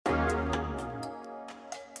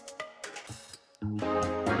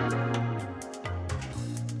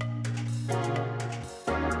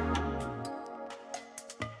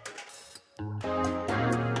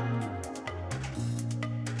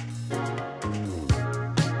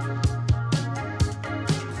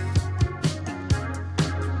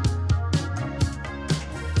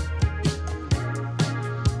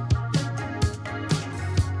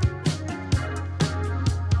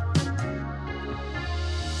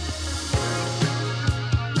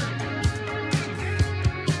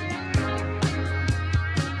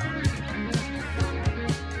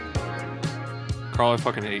Carl, I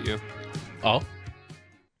fucking hate you. Oh?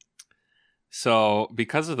 So,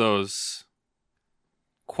 because of those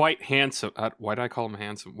quite handsome... why did I call him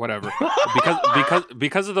handsome? Whatever.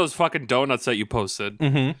 because of those fucking donuts that you posted,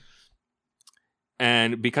 Mm-hmm.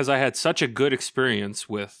 and because I had such a good experience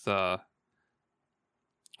with my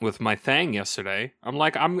thing yesterday, I'm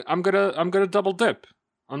like, I'm gonna double dip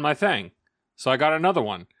on my thing. So I got another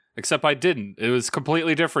one. Except I didn't. It was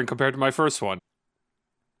completely different compared to my first one.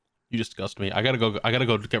 You disgust me. I gotta go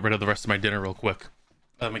get rid of the rest of my dinner real quick.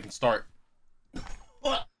 Then we can start.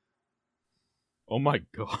 Oh my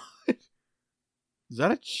god. Is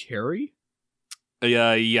that a cherry?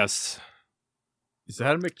 Yes. Is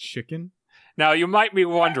that a McChicken? Now, you might be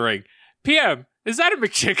wondering, PM, is that a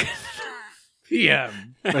McChicken?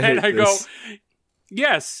 PM. And I go,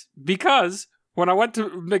 yes, because when I went to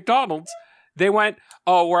McDonald's, they went,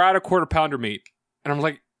 oh, we're out of quarter pounder meat. And I'm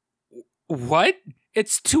like, what?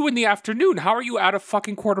 It's 2 p.m. How are you out of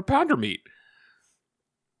fucking quarter pounder meat?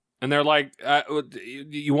 And they're like,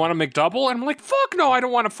 you want a McDouble? And I'm like, fuck no, I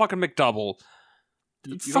don't want a fucking McDouble.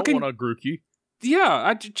 You don't want a Grookey?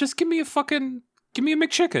 Yeah, just give me a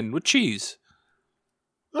McChicken with cheese.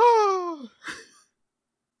 Oh.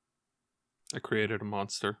 I created a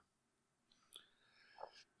monster.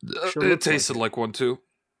 Sure It tasted like one too.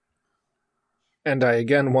 And I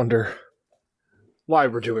again wonder why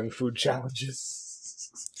we're doing food challenges.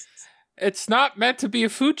 It's not meant to be a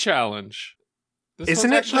food challenge. This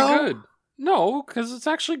Isn't one's it, actually though? good? No, because it's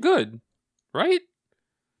actually good, right?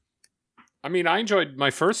 I mean, I enjoyed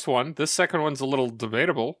my first one. This second one's a little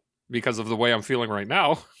debatable because of the way I'm feeling right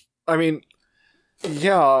now. I mean,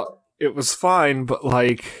 yeah, it was fine, but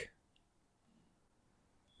like,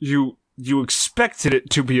 you expected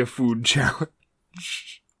it to be a food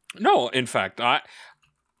challenge. No, in fact,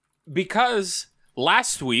 because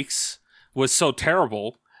last week's was so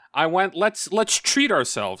terrible, I went, let's treat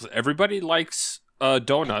ourselves. Everybody likes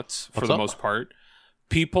donuts for the most part.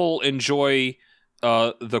 People enjoy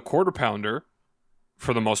the quarter pounder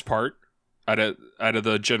for the most part out of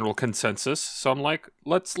the general consensus. So I'm like,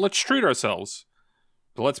 let's treat ourselves.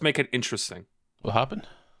 But let's make it interesting. What happened?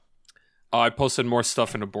 I posted more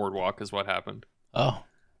stuff in a boardwalk is what happened. Oh.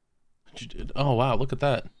 You did? Oh, wow. Look at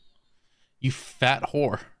that. You fat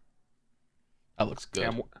whore. That looks good.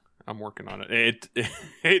 Yeah, I'm working on it.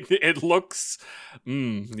 It looks...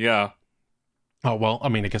 yeah. Oh, well, I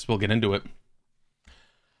mean, I guess we'll get into it.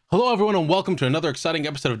 Hello, everyone, and welcome to another exciting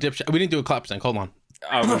episode of Dipshit. We didn't do a clap sync. Hold on.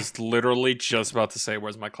 I was literally just about to say,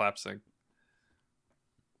 where's my clap sync?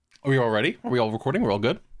 Are we all ready? Are we all recording? We're all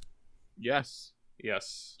good? Yes.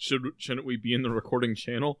 Yes. Shouldn't we be in the recording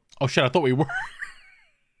channel? Oh, shit, I thought we were.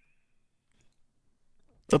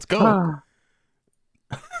 Let's go.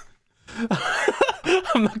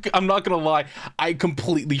 I'm not gonna lie. I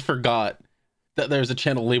completely forgot that there's a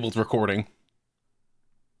channel labeled recording.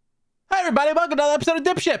 Hi, everybody. Welcome to another episode of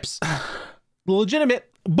Dipships, the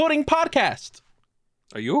legitimate voting podcast.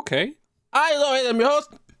 Are you okay? I am your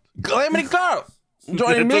host, Calamity Carl.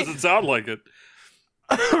 Joining me. It doesn't sound like it.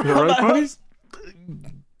 You alright, buddy?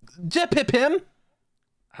 Jip Hip Him,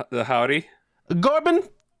 The howdy. Gorbin,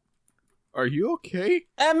 Are you okay?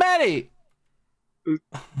 and Maddie.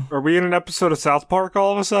 Are we in an episode of South Park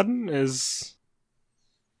all of a sudden?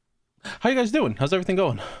 How you guys doing? How's everything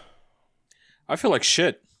going? I feel like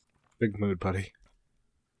shit. Big mood, buddy.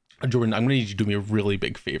 Jordan, I'm gonna need you to do me a really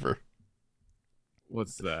big favor.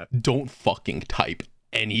 What's that? Don't fucking type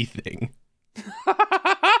anything.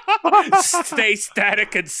 Stay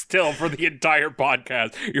static and still for the entire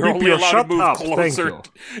podcast. You're Keep only your allowed shut to move up, thank closer. you.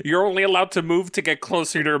 You're only allowed to move to get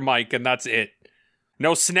closer to your mic, and that's it.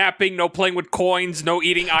 No snapping, no playing with coins, no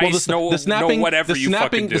eating ice, no whatever you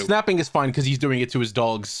fucking do. The snapping is fine because he's doing it to his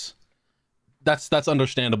dogs. That's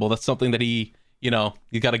understandable. That's something that you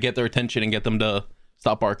got to get their attention and get them to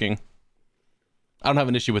stop barking. I don't have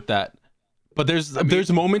an issue with that. But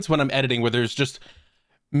there's moments when I'm editing where there's just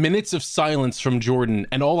minutes of silence from Jordan,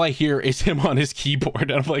 and all I hear is him on his keyboard,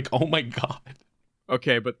 and I'm like, oh my god.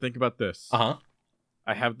 Okay, but think about this. Uh-huh.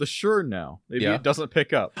 I have the Shure now. Maybe Yeah. it doesn't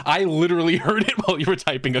pick up. I literally heard it while you were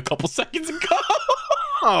typing a couple seconds ago.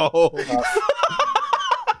 Oh.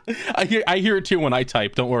 I hear it too when I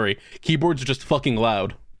type. Don't worry. Keyboards are just fucking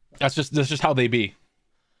loud. That's just how they be.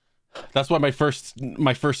 That's why my first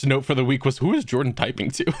note for the week was, who is Jordan typing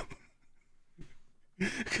to?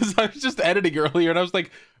 Because I was just editing earlier and I was like,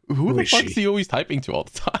 who the fuck is he always typing to all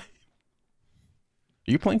the time?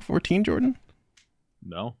 Are you playing 14, Jordan?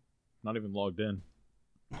 No, not even logged in.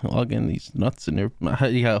 Log in these nuts in there.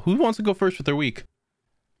 Yeah, who wants to go first with their week?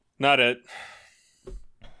 Not it.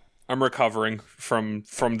 I'm recovering from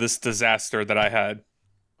this disaster that I had.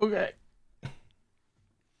 Okay.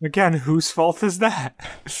 Again, whose fault is that?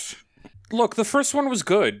 Look, the first one was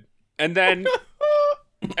good, and then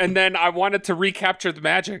I wanted to recapture the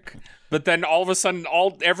magic, but then all of a sudden,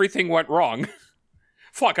 everything went wrong.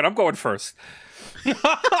 Fuck it, I'm going first.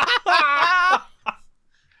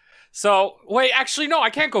 So, wait, actually, no, I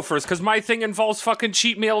can't go first, because my thing involves fucking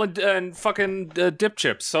cheat meal and fucking dip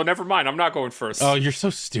chips, so never mind, I'm not going first. Oh, you're so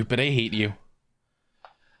stupid. I hate you.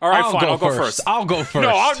 All right, fine, I'll go first. I'll go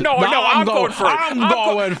first. No, I'm going first. I'm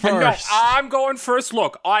going first. No, I'm going first.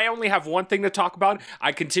 Look, I only have one thing to talk about.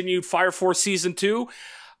 I continued Fire Force Season 2.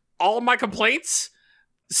 All of my complaints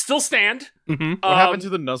still stand. Mm-hmm. What happened to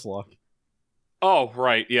the Nuzlocke? Oh,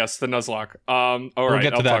 right. Yes, the Nuzlocke. All right, we'll get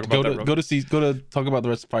to I'll that. talk about Go to talk about the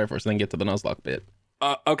rest of Fire Force and then get to the Nuzlocke bit.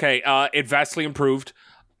 Okay, it vastly improved.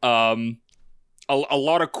 A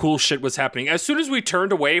lot of cool shit was happening. As soon as we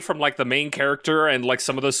turned away from like the main character and like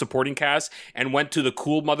some of the supporting cast and went to the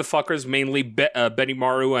cool motherfuckers, mainly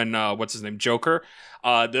Benimaru and what's his name, Joker,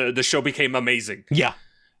 the show became amazing. Yeah.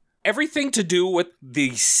 Everything to do with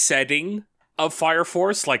the setting of Fire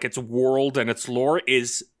Force, like its world and its lore,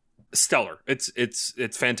 is stellar.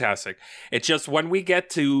 It's fantastic. It's just when we get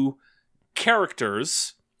to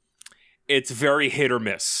characters, it's very hit or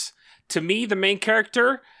miss. To me, the main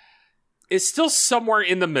character is still somewhere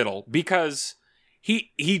in the middle because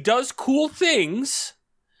he does cool things,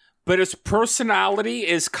 but his personality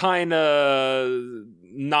is kind of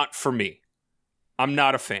not for me. I'm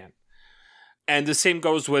not a fan. And the same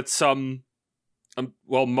goes with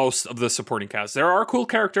most of the supporting cast. There are cool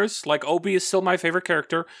characters, like Obi is still my favorite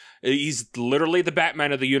character. He's literally the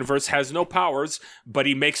Batman of the universe, has no powers, but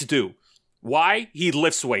he makes do. Why? He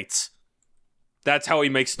lifts weights. That's how he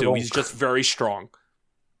makes do. He's just very strong.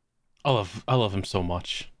 I love him so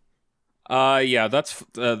much. Yeah, that's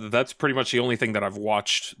pretty much the only thing that I've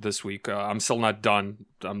watched this week. I'm still not done.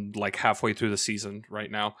 I'm like halfway through the season right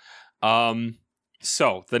now.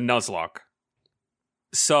 So the Nuzlocke.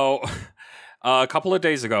 So a couple of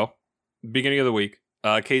days ago, beginning of the week,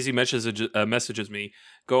 Casey messages me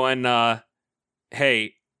going,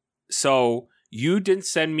 "Hey, so you didn't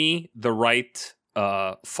send me the right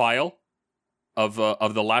file of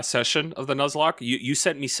the last session of the Nuzlocke. You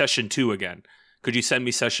sent me session 2 again. Could you send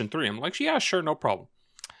me session 3? I'm like, yeah, sure, no problem.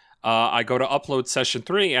 I go to upload session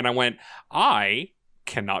 3, and I went, I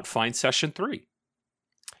cannot find session 3.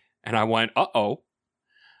 And I went, uh-oh.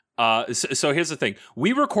 So here's the thing.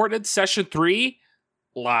 We recorded session 3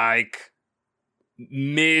 like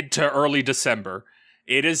mid to early December.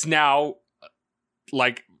 It is now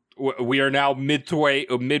like we are now midway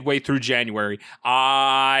through January.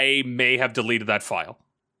 I may have deleted that file.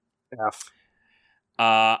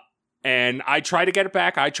 And I tried to get it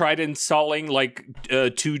back. I tried installing like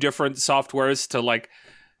 2 different softwares to like,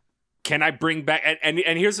 can I bring back? And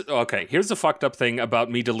here's the fucked up thing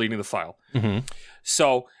about me deleting the file. Mm-hmm.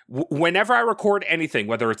 So whenever I record anything,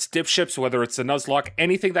 whether it's Dipships, whether it's a Nuzlocke,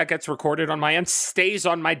 anything that gets recorded on my end stays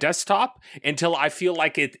on my desktop until I feel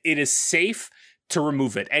like it is safe to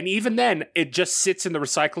remove it. And even then, it just sits in the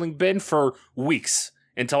recycling bin for weeks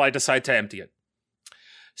until I decide to empty it.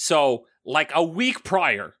 So like a week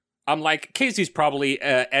prior, I'm like, Casey's probably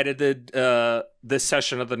edited this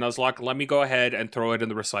session of the Nuzlocke. Let me go ahead and throw it in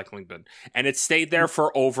the recycling bin. And it stayed there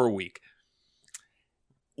for over a week.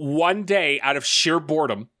 One day, out of sheer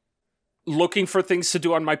boredom, looking for things to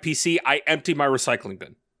do on my PC, I empty my recycling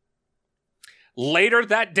bin. Later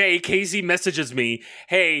that day, Casey messages me,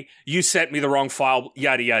 hey, you sent me the wrong file,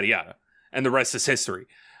 yada, yada, yada. And the rest is history.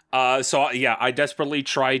 So, yeah, I desperately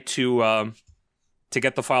tried to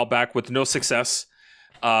get the file back with no success.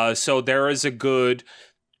 So there is a good...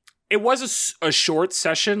 It was a short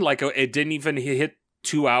session. Like, it didn't even hit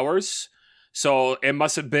 2 hours. So it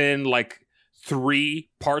must have been, like, 3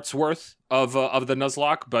 parts worth of the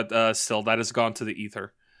Nuzlocke. But still, that has gone to the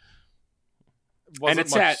ether. Wasn't and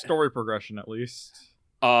it's much story progression, at least.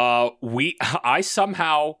 I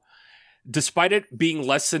somehow, despite it being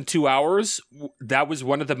less than 2 hours, that was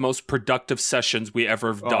one of the most productive sessions we ever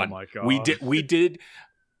have done. Oh my god! We did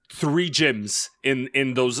 3 gyms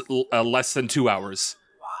in those less than 2 hours.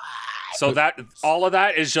 So that all of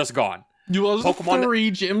that is just gone. You lost Pokemon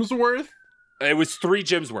 3 gyms worth? It was 3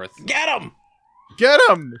 gyms worth. Get him! Get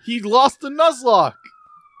him! He lost the Nuzlocke.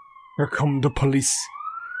 Here come the police.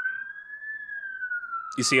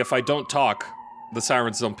 You see, if I don't talk, the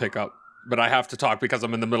sirens don't pick up. But I have to talk because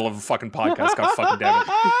I'm in the middle of a fucking podcast. God fucking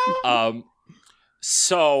damn it.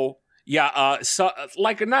 So,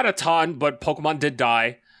 like, not a ton, but Pokemon did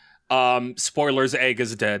die. Spoilers, Egg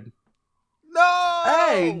is dead.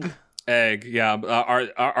 No! Egg, yeah.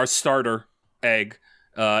 Our starter, Egg,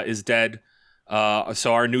 is dead.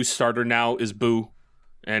 So our new starter now is Boo.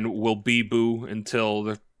 and will be Boo until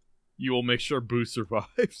the. You will make sure Boo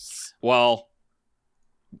survives. Well,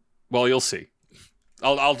 you'll see.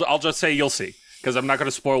 I'll just say you'll see, because I'm not going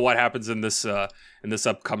to spoil what happens in this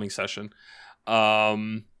upcoming session.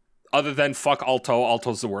 Other than fuck Alto.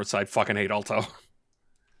 Alto's the worst. I fucking hate Alto.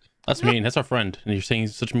 That's mean. That's our friend, and you're saying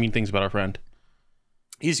such mean things about our friend.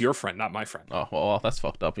 He's your friend, not my friend. Oh well, that's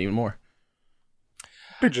fucked up even more.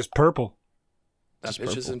 Bitch is purple. That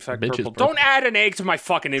bitch is purple. in fact Bitch is purple. purple. Don't add an egg to my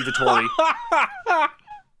fucking inventory. God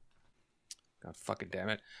fucking damn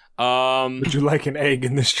it. Would you like an egg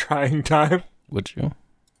in this trying time? Would you?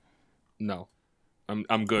 No.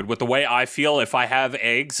 I'm good. With the way I feel, if I have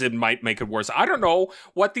eggs, it might make it worse. I don't know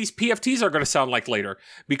what these PFTs are going to sound like later,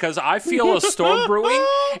 because I feel a storm brewing,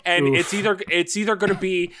 and Oof. it's either going to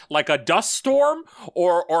be like a dust storm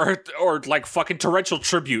or like fucking torrential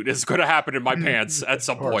tribute is going to happen in my pants at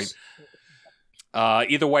some point.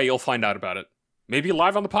 Either way, you'll find out about it. Maybe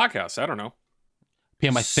live on the podcast. I don't know.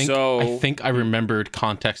 PM, I think I remembered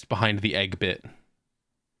context behind the egg bit.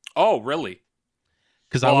 Oh, really?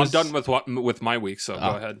 Because I'm done with my week, so go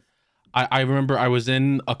ahead. I remember I was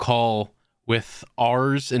in a call with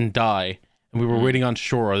Ars and Die, and we were waiting on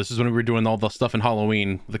Shora. This is when we were doing all the stuff in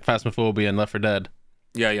Halloween, like Phasmophobia and Left 4 Dead.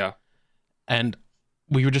 Yeah. And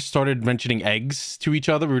we were just started mentioning eggs to each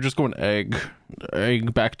other. We were just going egg,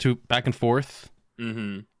 back and forth.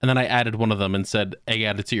 Mm-hmm. And then I added one of them and said, egg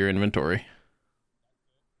added to your inventory.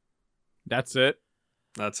 That's it.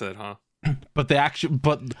 That's it, huh? But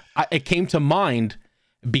it came to mind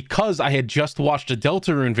because I had just watched a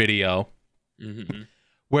Deltarune video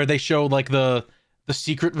where they show like the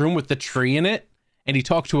secret room with the tree in it, and he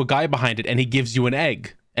talks to a guy behind it, and he gives you an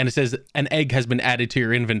egg, and it says an egg has been added to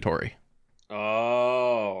your inventory.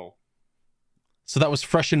 Oh. So that was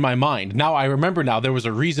fresh in my mind. Now I remember. Now there was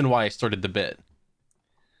a reason why I started the bit.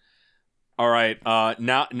 All right.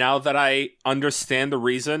 Now that I understand the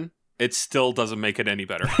reason, it still doesn't make it any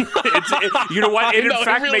better. You know what? It in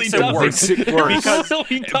fact really makes it worse. Because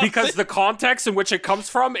because the context in which it comes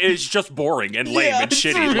from is just boring and lame and it's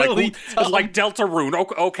shitty. really Like Deltarune,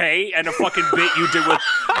 okay, and a fucking bit you did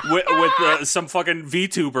with some fucking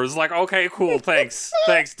VTubers. Like, okay, cool, thanks,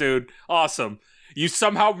 dude, awesome. You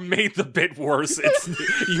somehow made the bit worse.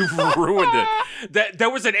 You've ruined it. There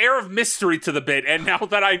was an air of mystery to the bit, and now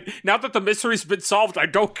that the mystery's been solved, I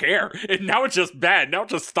don't care. And now it's just bad. Now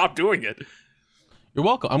just stop doing it. You're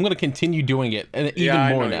welcome. I'm going to continue doing it, and even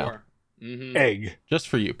more now. Mm-hmm. Egg. Just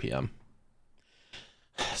for you, PM.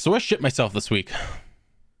 So I shit myself this week.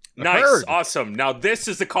 Nice, Heard. awesome. Now this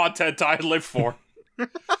is the content I live for.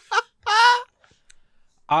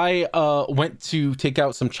 I went to take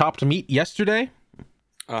out some chopped meat yesterday.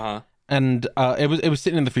 And it was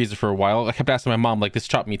sitting in the freezer for a while. I kept asking my mom, like, this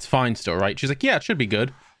chopped meat's fine still, right? She's like, yeah, it should be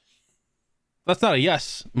good. That's not a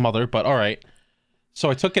yes, mother, but all right. So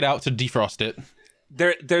I took it out to defrost it.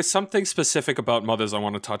 There's something specific about mothers I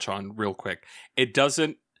want to touch on real quick. It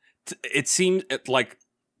seems like,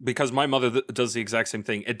 because my mother does the exact same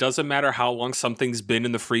thing, it doesn't matter how long something's been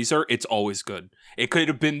in the freezer, it's always good. It could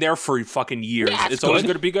have been there for fucking years. Yeah, it's always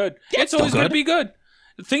going to be good. Yeah, it's always going to be good.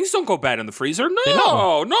 Things don't go bad in the freezer.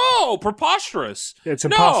 No, preposterous. It's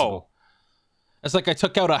impossible. It's like I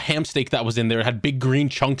took out a ham steak that was in there. It had big green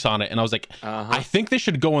chunks on it. And I was like, I think they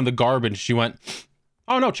should go in the garbage. She went,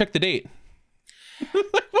 oh, no, check the date.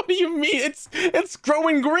 What do you mean? It's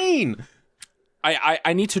growing green.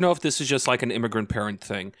 I need to know if this is just like an immigrant parent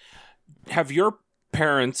thing. Have your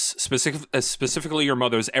parents, specifically your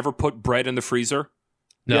mothers, ever put bread in the freezer?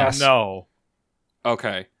 No. Yes. No.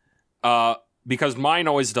 Okay. Because mine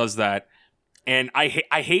always does that, and I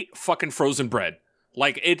hate fucking frozen bread.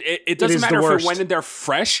 Like it doesn't is the matter if worst. it went in there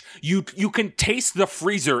fresh. You can taste the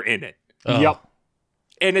freezer in it, Yep.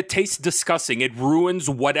 and it tastes disgusting. It ruins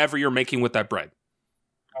whatever you're making with that bread.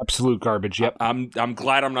 Absolute garbage. Yep. I'm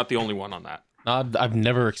glad I'm not the only one on that. I've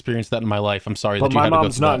never experienced that in my life. I'm sorry But that you my had to go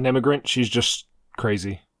mom's through not that. an immigrant. She's just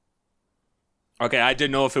crazy. Okay, I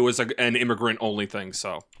didn't know if it was an immigrant only thing.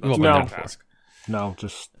 So Well, that's no. what I had to ask. No,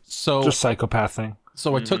 just So psychopath thing.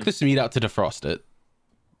 So I took this meat out to defrost it.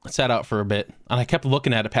 I sat out for a bit, and I kept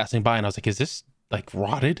looking at it passing by, and I was like, is this, like,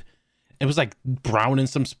 rotted? It was, like, brown in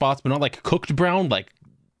some spots, but not, like, cooked brown, like,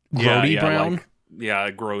 grody brown.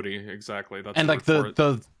 Grody, exactly. That's and, the like, word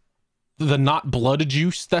for it. the not blood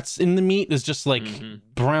juice that's in the meat is just, like,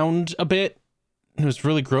 browned a bit. And it was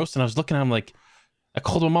really gross, and I was looking at him, like, I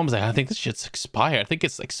called my mom, I was like, I think this shit's expired. I think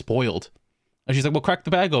it's, like, spoiled. And she's like, well, crack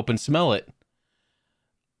the bag open, smell it.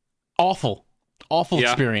 Awful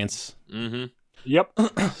experience. Mm-hmm. Yep.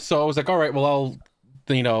 So I was like, all right, well, I'll,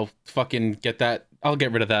 fucking get that. I'll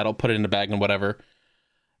get rid of that. I'll put it in the bag and whatever.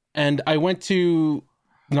 And I went to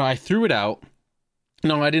No, I threw it out.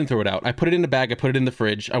 No, I didn't throw it out. I put it in a bag. I put it in the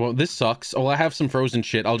fridge. I went, this sucks. Oh, I have some frozen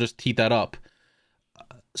shit. I'll just heat that up.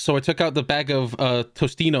 So I took out the bag of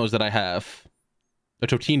Tostinos that I have. The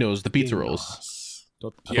Totinos, the pizza rolls.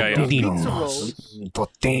 Yeah. Totinos.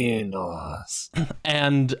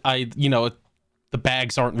 And I, the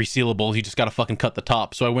bags aren't resealable. You just got to fucking cut the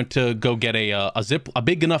top. So I went to go get a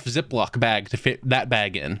big enough Ziploc bag to fit that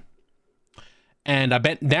bag in. And I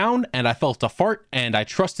bent down and I felt a fart and I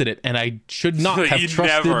trusted it, and I should not have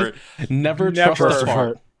trusted. Never trust a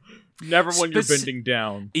fart. Never when you're bending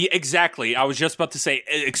down. Exactly. I was just about to say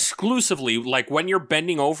exclusively, like when you're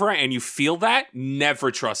bending over and you feel that, never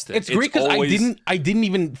trust it. It's great because I didn't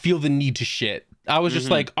even feel the need to shit. I was just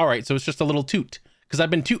like, all right, so it's just a little toot because I've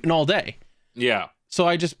been tooting all day. Yeah. So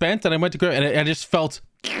I just bent and I went to grab, and I just felt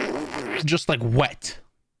just like wet.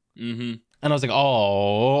 Mm-hmm. And I was like,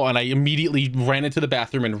 oh, and I immediately ran into the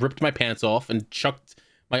bathroom and ripped my pants off and chucked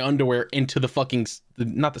my underwear into the fucking,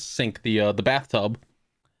 not the sink, the bathtub.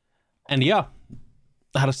 And yeah,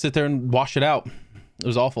 I had to sit there and wash it out. It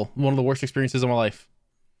was awful. One of the worst experiences of my life.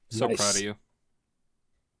 So proud of you.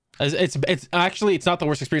 It's actually, it's not the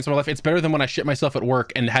worst experience of my life. It's better than when I shit myself at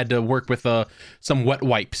work and had to work with some wet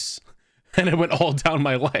wipes, and it went all down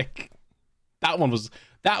my leg. That one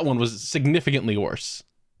was significantly worse.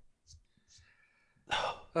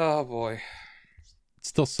 Oh boy. It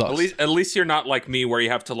still sucks. At least you're not like me, where you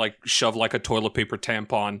have to like shove like a toilet paper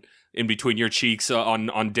tampon in between your cheeks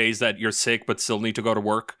on days that you're sick but still need to go to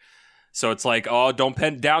work. So it's like, oh, don't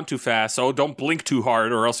bend down too fast. Oh, don't blink too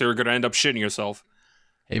hard, or else you're gonna end up shitting yourself.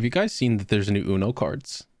 Hey, have you guys seen that there's new Uno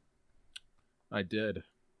cards? I did.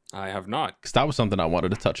 I have not. Because that was something I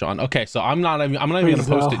wanted to touch on. Okay, so I'm not even gonna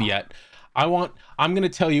post it yet. I'm gonna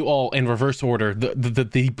tell you all in reverse order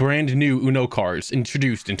the brand new Uno cards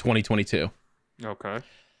introduced in 2022. Okay.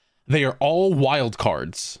 They are all wild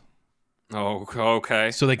cards. Oh,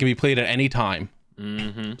 okay. So they can be played at any time.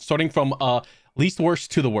 Mm-hmm. Starting from least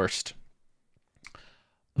worst to the worst.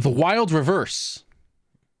 The wild reverse.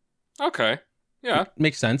 Okay. Yeah.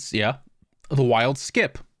 Makes sense, yeah. The wild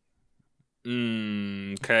skip.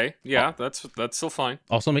 Okay. Yeah, that's still fine.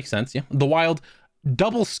 Also makes sense, yeah. The wild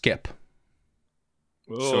double skip.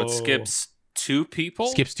 So it skips two people?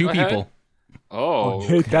 Skips two ahead? people. I Oh,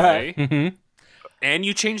 hate that. okay. Mm-hmm. And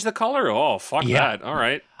you change the color? Oh, fuck that. All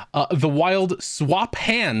right. The wild swap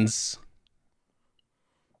hands.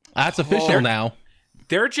 That's official now.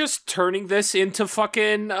 They're just turning this into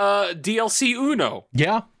fucking DLC Uno.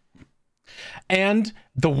 Yeah. And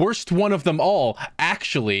the worst one of them all,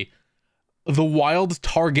 actually, the wild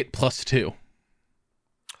target +2.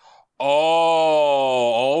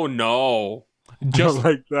 Oh no. Just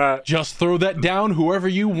like that. Just throw that down, whoever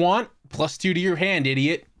you want, +2 to your hand,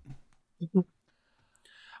 idiot.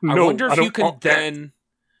 I wonder if you can then...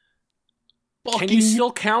 Fucking... Can you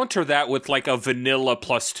still counter that with like a vanilla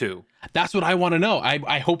 +2? That's what I want to know.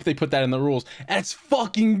 I hope they put that in the rules. That's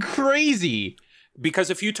fucking crazy. Because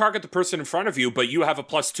if you target the person in front of you, but you have a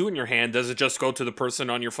 +2 in your hand, does it just go to the person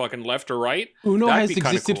on your fucking left or right? Uno That'd has be kinda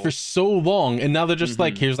existed cool. for so long, and now they're just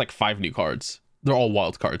like, here's like 5 new cards. They're all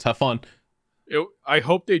wild cards. Have fun. I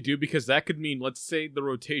hope they do, because that could mean, let's say the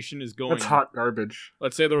rotation is going... That's hot garbage.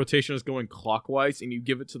 Let's say the rotation is going clockwise, and you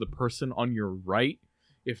give it to the person on your right.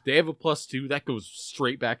 If they have a +2, that goes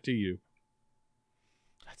straight back to you.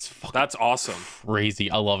 That's awesome. Crazy.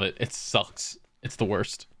 I love it. It sucks. It's the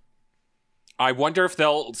worst. I wonder if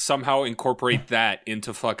they'll somehow incorporate that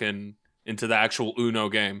into the actual Uno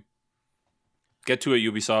game. Get to it,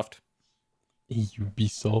 Ubisoft.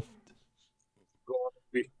 Ubisoft.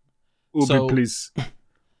 Ubi, please.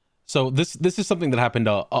 So this is something that happened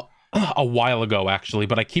a while ago, actually,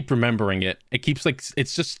 but I keep remembering it. It keeps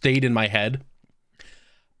it's just stayed in my head.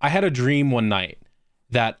 I had a dream one night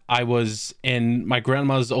that I was in my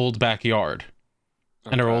grandma's old backyard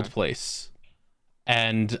in her old place.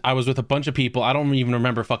 And I was with a bunch of people. I don't even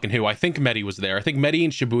remember fucking who. I think Medi was there. I think Medi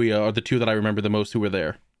and Shibuya are the two that I remember the most who were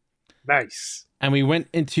there. Nice. And we went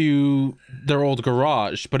into their old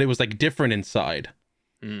garage, but it was like different inside.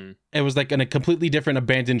 It was like in a completely different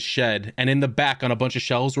abandoned shed. And in the back on a bunch of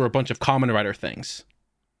shelves were a bunch of Kamen Rider things.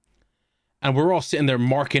 And we're all sitting there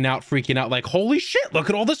marking out, freaking out, like, holy shit,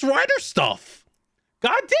 look at all this Rider stuff.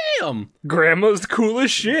 God damn. Grandma's cool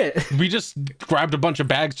as shit. We just grabbed a bunch of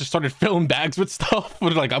bags, just started filling bags with stuff.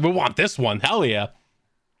 We're like, we want this one. Hell yeah.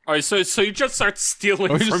 All right, so you just start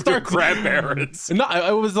stealing from your grandparents. No,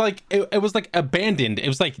 it was like it was like abandoned. It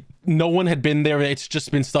was like no one had been there. It's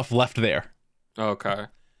just been stuff left there. Okay.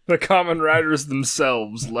 The Kamen Riders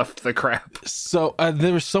themselves left the crap. So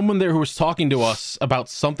there was someone there who was talking to us about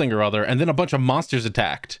something or other, and then a bunch of monsters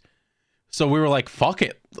attacked. So we were like, fuck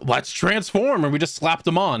it, let's transform, and we just slapped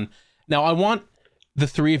them on. Now I want the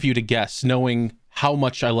three of you to guess, knowing how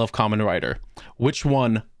much I love Kamen Rider, which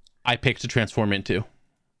one I picked to transform into.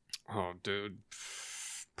 Oh, dude.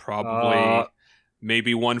 Probably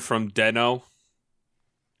maybe one from Den-O.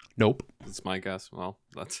 Nope. That's my guess. Well,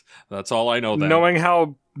 that's all I know then. Knowing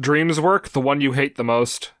how dreams work, the one you hate the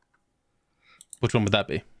most. Which one would that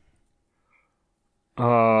be?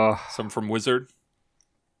 Some from Wizard?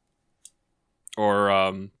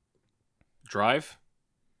 Or Drive?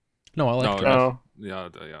 No, I like No, Drive.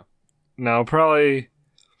 Yeah. No, probably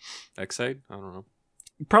X8? I don't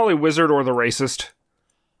know. Wizard or the Racist.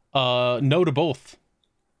 No to both.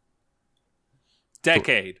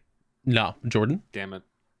 Decade. No, Jordan. Damn it.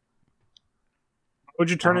 Would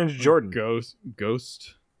you turn into Jordan?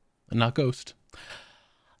 Ghost. Not Ghost.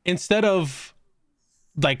 Instead of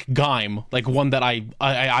like Gaim, like one that I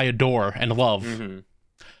adore and love. Mm-hmm.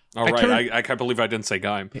 All right, I can't believe I didn't say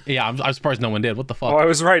Gaim. Yeah, I'm surprised no one did. What the fuck? Oh, I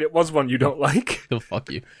was right. It was one you don't like. Oh,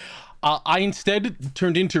 fuck you. I instead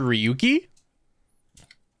turned into Ryuki.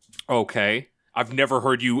 Okay. I've never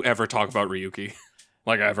heard you ever talk about Ryuki.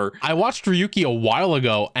 Like, ever. I watched Ryuki a while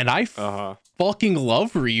ago, and I fucking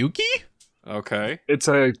love Ryuki. Okay. It's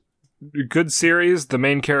a good series. The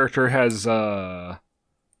main character has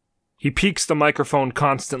he peeks the microphone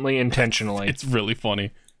constantly, intentionally. It's really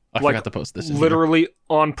funny. I Like, forgot to post this. Literally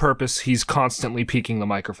on purpose, he's constantly peeking the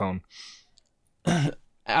microphone.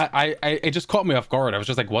 It just caught me off guard. I was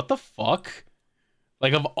just like, what the fuck?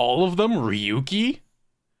 Like, of all of them, Ryuki?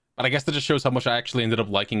 But I guess that just shows how much I actually ended up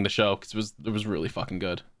liking the show, because it was really fucking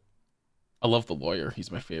good. I love the lawyer.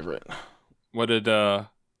 He's my favorite. What did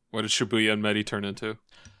Shibuya and Medi turn into?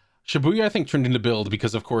 Shibuya, I think, turned into Build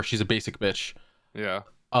because, of course, she's a basic bitch. Yeah.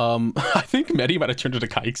 I think Medi might have turned into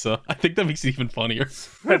Kaiksa. I think that makes it even funnier.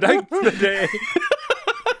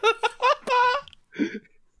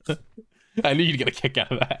 I knew you'd get a kick out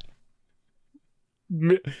of that.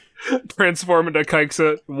 Transform into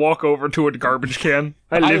Kaiksa, walk over to a garbage can.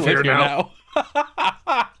 I live here now.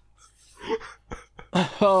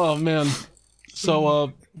 Oh, man.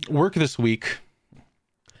 So, work this week.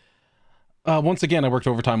 Once again, I worked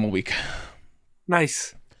overtime all week.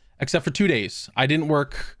 Nice. Except for 2 days. I didn't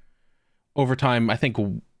work overtime, I think,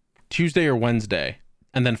 Tuesday or Wednesday,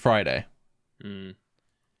 and then Friday.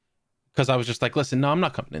 Because I was just like, listen, no, I'm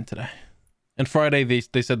not coming in today. And Friday,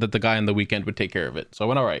 they said that the guy on the weekend would take care of it. So I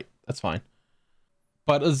went, all right, that's fine.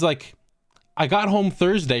 But it's like, I got home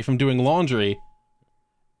Thursday from doing laundry,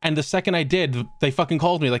 and the second I did, they fucking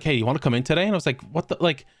called me like, hey, you want to come in today? And I was like, what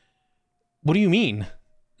do you mean?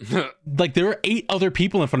 Like, there were 8 other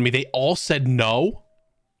people in front of me. They all said no.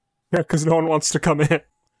 Yeah, because no one wants to come in.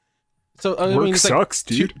 So Work sucks,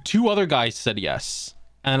 like dude. Two other guys said yes,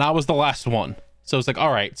 and I was the last one. So it's like,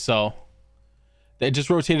 all right, so they just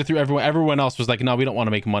rotated through everyone. Everyone else was like, no, we don't want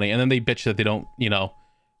to make money. And then they bitch that they don't,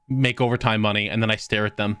 make overtime money. And then I stare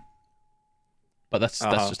at them. But that's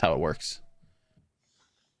just how it works.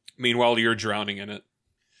 Meanwhile, you're drowning in it.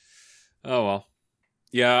 Oh, well.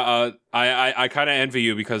 Yeah, I kind of envy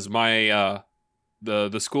you because my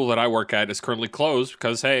the school that I work at is currently closed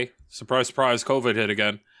because, hey, surprise, surprise, COVID hit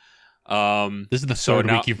again. This is the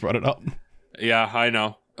third week you've brought it up. Yeah, I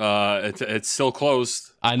know. It's still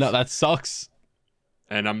closed. I know, that sucks.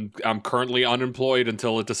 And I'm currently unemployed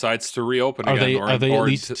until it decides to reopen Are again. Are they at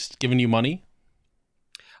least giving you money?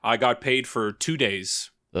 I got paid for 2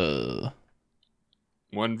 days.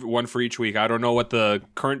 One for each week. I don't know what the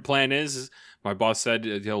current plan is. My boss said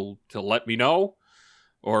he'll let me know,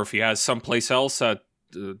 or if he has someplace else at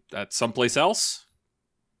someplace else,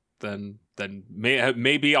 then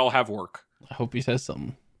maybe I'll have work. I hope he says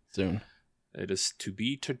something soon. It is to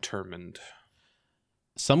be determined.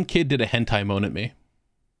 Some kid did a hentai moan at me.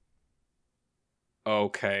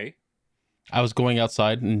 Okay. I was going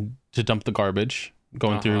outside to dump the garbage,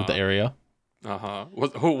 going through the area.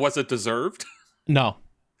 Was it deserved? No.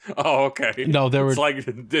 Oh, okay. No, It's like,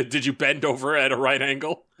 did you bend over at a right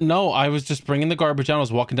angle? No, I was just bringing the garbage down. I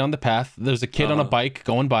was walking down the path. There's a kid on a bike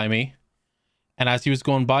going by me. And as he was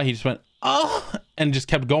going by, he just went, oh, and just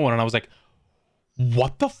kept going. And I was like,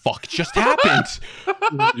 what the fuck just happened?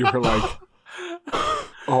 You were like,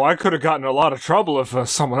 oh, I could have gotten in a lot of trouble if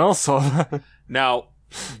someone else saw that. Now,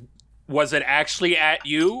 was it actually at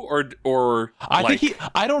you or I think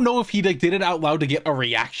I don't know if he did it out loud to get a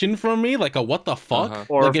reaction from me, like a what the fuck,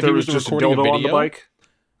 or like if there was just a dildo on the bike.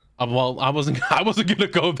 Well, I wasn't gonna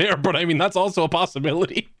go there, but I mean that's also a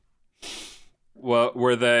possibility. Well,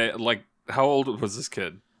 were they like? How old was this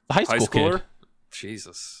kid? High schooler. Kid?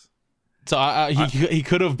 Jesus. So he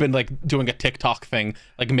could have been like doing a TikTok thing,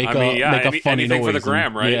 like make a funny anything noise for the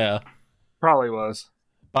gram, right? Yeah. Probably was.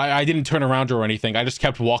 But I didn't turn around or anything. I just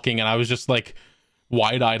kept walking, and I was just like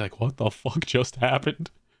wide-eyed, like, what the fuck just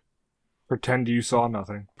happened? Pretend you saw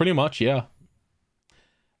nothing. Pretty much, yeah.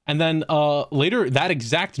 And then later that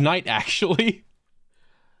exact night, actually,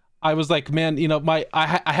 I was like, man, you know,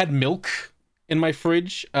 I had milk in my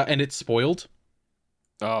fridge, and it spoiled.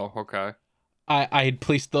 Oh, okay. I had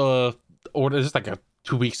placed the order just like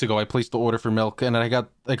 2 weeks ago. I placed the order for milk, and I got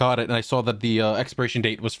it, and I saw that the expiration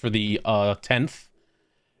date was for the 10th,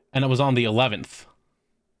 and it was on the 11th.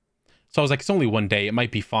 So I was like, it's only one day. It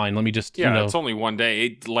might be fine. Let me just, it's only one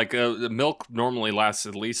day. The milk normally lasts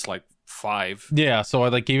at least like 5. Yeah, so I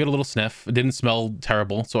like gave it a little sniff. It didn't smell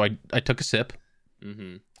terrible, so I took a sip.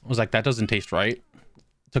 Mm-hmm. I was like, that doesn't taste right.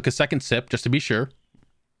 Took a second sip just to be sure.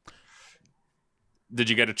 Did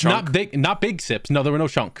you get a chunk? Not big sips. No, there were no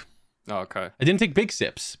chunk. Oh, okay. I didn't take big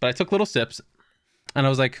sips, but I took little sips, and I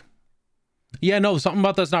was like, yeah, no, something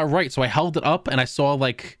about that's not right. So I held it up, and I saw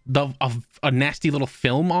like a nasty little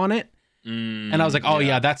film on it, and I was like, oh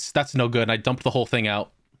yeah, that's no good. And I dumped the whole thing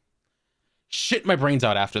out. Shit my brains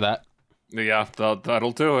out after that. Yeah,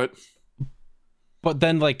 that'll do it. But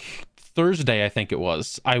then like Thursday, I think it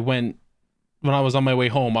was, when I was on my way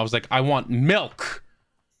home, I was like, I want milk.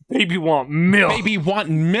 Baby want milk. Baby want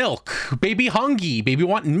milk. Baby hungry. Baby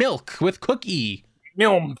want milk with cookie.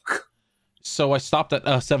 Milk. So I stopped at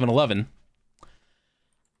 7-Eleven.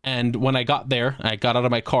 And when I got there, I got out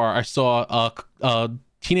of my car, I saw a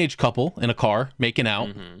teenage couple in a car making out.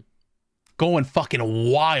 Mm-hmm. Going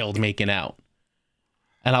fucking wild making out.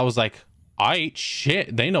 And I was like, aight,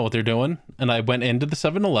 shit, they know what they're doing. And I went into the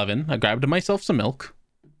 7-Eleven. I grabbed myself some milk.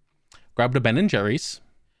 Grabbed a Ben & Jerry's.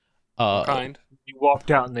 Kind. You walked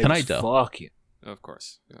out and they was fucking. Of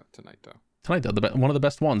course. Yeah, Tonight Dough. Tonight Dough, one of the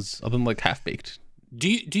best ones, other than like half-baked. Do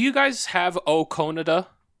you guys have O Conada?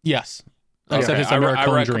 Yes. Okay. Except it's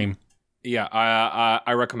American Dream. Yeah,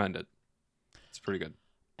 I recommend it. It's pretty good.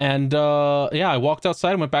 And I walked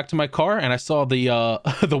outside and went back to my car, and I saw the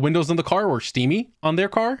the windows in the car were steamy on their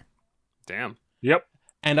car. Damn. Yep.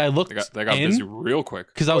 And I looked They got busy real quick.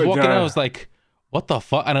 Because I was walking in, I was like, what the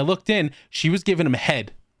fuck? And I looked in, she was giving him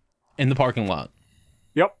head in the parking lot.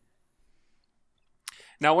 Yep.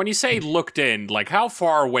 Now, when you say looked in, like how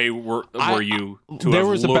far away were you to there have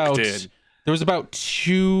was looked in? There was about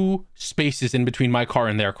 2 spaces in between my car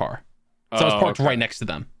and their car. So I was parked right next to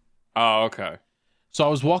them. Oh, okay. So I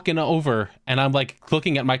was walking over, and I'm like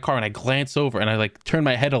looking at my car, and I glance over, and I like turn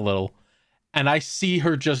my head a little, and I see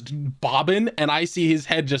her just bobbing, and I see his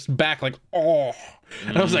head just back like, oh.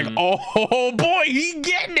 And I was like, oh boy, he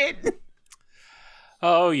getting it.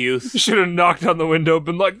 Oh, youth. You should have knocked on the window and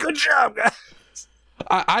been like, good job, guys.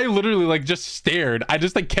 I literally like just stared. I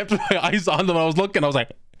just like kept my eyes on them. I was looking. I was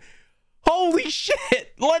like, holy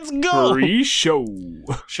shit, let's go. Free show.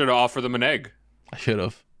 Should have offered them an egg. I should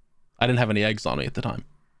have. I didn't have any eggs on me at the time.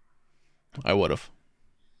 I would have.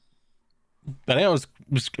 But yeah,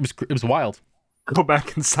 it was wild. Go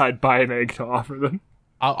back inside, buy an egg to offer them.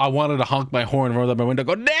 I wanted to honk my horn, roll up my window,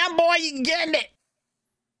 go, damn boy, you getting it.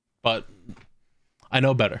 But I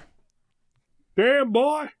know better. Damn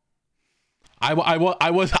boy. I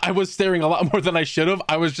was staring a lot more than I should have.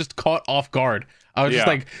 I was just caught off guard. I was just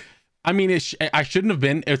like, I mean, I shouldn't have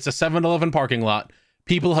been. It's a 7-Eleven parking lot.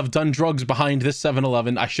 People have done drugs behind this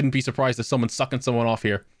 7-Eleven. I shouldn't be surprised if someone's sucking someone off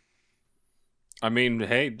here. I mean,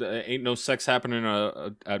 hey, ain't no sex happening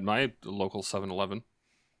at my local 7-Eleven.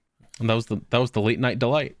 And that was the late night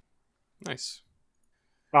delight. Nice.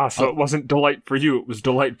 So it wasn't delight for you. It was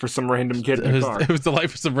delight for some random kid in the car. It was delight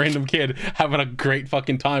for some random kid having a great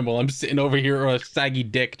fucking time while I'm sitting over here with a saggy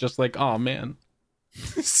dick, just like, oh man.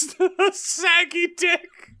 Saggy dick.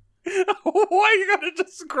 Why are you gonna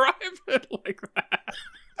describe it like that?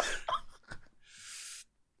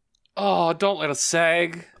 Oh, don't let us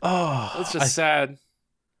sag. Oh, that's just sad.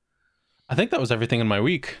 I think that was everything in my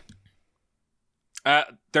week.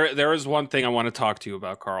 There is one thing I want to talk to you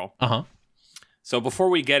about, Carl. Uh-huh. So before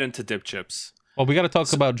we get into dip chips, well, we got to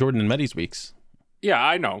talk about Jordan and Meddy's weeks. Yeah,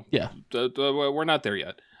 I know. Yeah, we're not there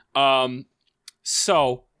yet.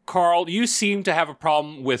 So Carl, you seem to have a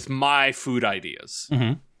problem with my food ideas.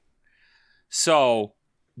 Mm-hmm. So,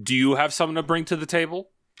 do you have something to bring to the table?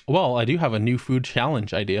 Well, I do have a new food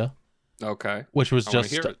challenge idea. Okay. Which was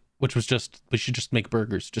just we should just make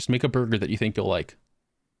burgers. Just make a burger that you think you'll like.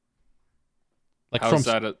 Like how's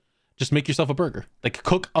that? Just make yourself a burger. Like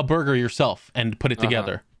cook a burger yourself and put it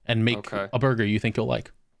together and make a burger you think you'll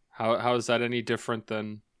like. How is that any different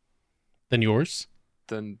than yours?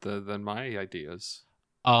 Than my ideas?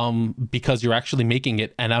 Because you're actually making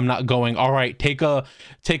it, and I'm not going, all right, take a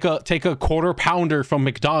quarter pounder from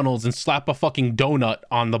McDonald's and slap a fucking donut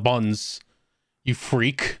on the buns You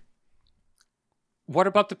freak. What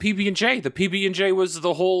about the PB&J? The PB&J was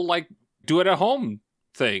the whole like do it at home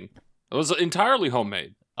thing. It was entirely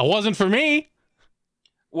homemade. It wasn't for me.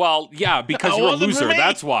 Well, yeah, because It you're a wasn't for loser. me.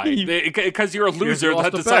 That's why. Because you're a loser you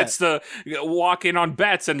lost that a decides to walk in on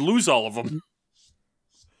bets and lose all of them.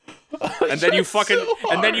 And then you fucking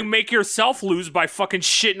and then you make yourself lose by fucking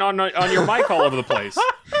shitting on your mic all over the place.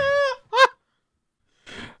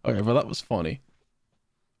 Okay, but that was funny.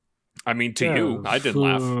 I mean, to you, I didn't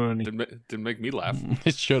laugh. Didn't make me laugh.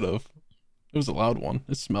 It should have. It was a loud one.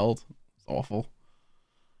 It smelled. It's awful.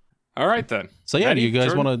 All right then. So yeah, Maddie, do you guys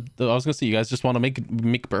Jordan? want to? I was gonna say, you guys just want to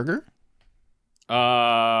make burger?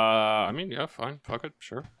 I mean, yeah, fine, fuck it,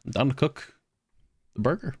 sure. I'm down to cook the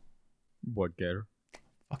burger. What, Gator?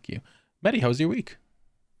 Fuck you, Betty. How was your week?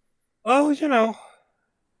 Oh, it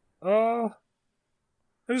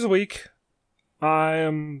was a week. I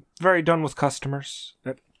am very done with customers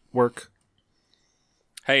at work.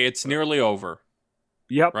 Hey, it's nearly over,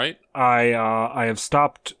 Yep. right? I have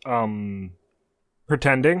stopped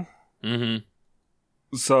pretending. Mm-hmm.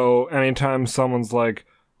 So anytime someone's like,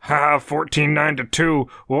 "Ha, 1492,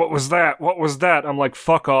 what was that? What was that?" I'm like,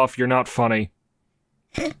 "Fuck off, you're not funny."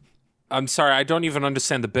 I'm sorry, I don't even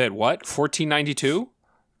understand the bit. What? 1492?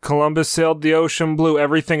 Columbus sailed the ocean blue.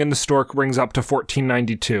 Everything in the stork rings up to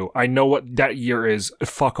 1492. I know what that year is.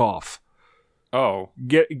 Fuck off. Oh.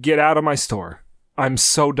 Get out of my store. I'm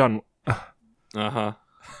so done. Uh-huh.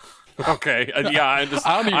 Okay. Yeah, I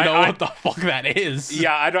understand. I don't even know what the fuck that is.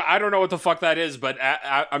 Yeah, I don't know what the fuck that is, but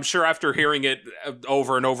I'm sure after hearing it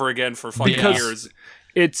over and over again for fucking Because- years.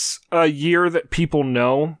 It's a year that people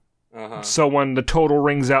know. Uh-huh. So when the total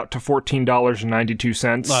rings out to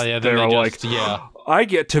 $14.92, Oh yeah, then they're they like, just, yeah, I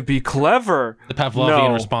get to be clever. the Pavlovian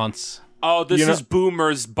No. response. Oh, this You know- is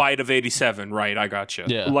Boomer's Bite of 87, right? I gotcha.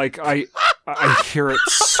 Yeah. Like, I hear it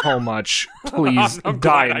so much. Please I'm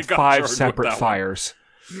die glad I in got 5 Jordan with separate that one. fires.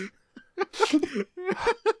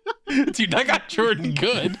 Dude, I got Jordan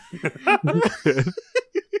good.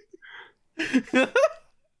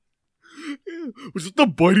 Was it the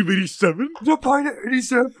Bite of 87? The Bite of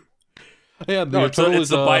 87. Yeah, No, your it's total is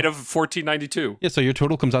the Bite of 1492. Yeah, so your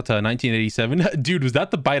total comes out to 1987. Dude, was that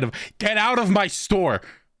the bite of get out of my store?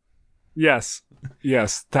 Yes,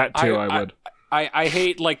 that too. I would. I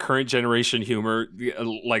hate like current generation humor,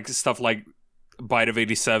 like stuff like Bite of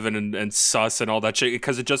 87 and Sus and all that shit,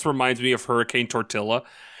 because it just reminds me of Hurricane Tortilla.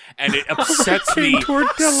 And it upsets me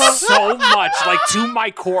so much, like to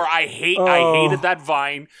my core. I hated that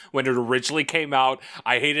Vine when it originally came out.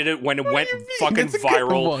 I hated it when it went fucking It's a good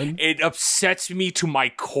viral. one. It upsets me to my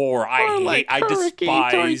core. I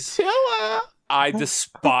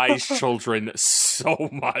despise children so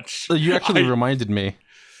much. You actually reminded me.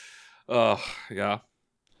 Yeah.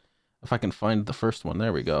 If I can find the first one,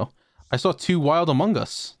 there we go. I saw 2 wild Among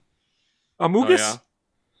Us. Amogus? Oh, yeah.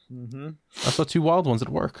 Mm-hmm. I saw 2 wild ones at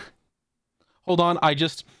work. Hold on,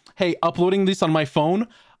 uploading this on my phone.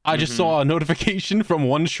 I just saw a notification from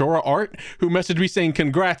One Shora Art who messaged me saying,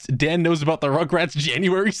 "Congrats, Dan knows about the Rugrats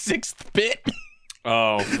January 6th bit."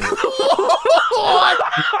 Oh.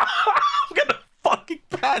 I'm gonna fucking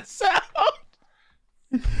pass out.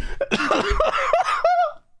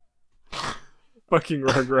 Fucking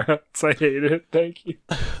Rugrats. I hate it. Thank you.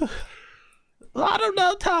 I don't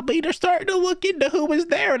know, Tommy. They're starting to look into who was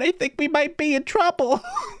there, and I think we might be in trouble.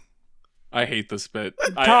 I hate this bit.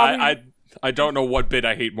 Tommy. I don't know what bit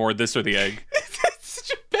I hate more, this or the egg. It's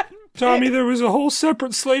such a bad bit. Tommy, there was a whole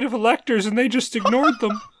separate slate of electors and they just ignored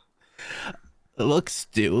them. Look,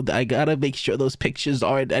 Stu, I gotta make sure those pictures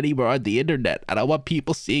aren't anywhere on the internet. I don't want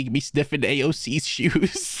people seeing me sniffing AOC's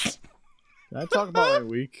shoes. Can I talk about my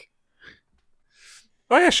week?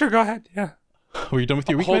 Oh, yeah, sure. Go ahead. Yeah. Were you done with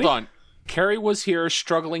your week? Hold Betty? on. Carrie was here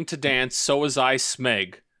struggling to dance, so was I,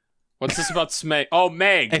 Smeg. What's this about Smeg? Oh,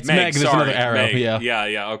 Meg. It's Meg, Meg, there's sorry. another arrow, Meg. yeah.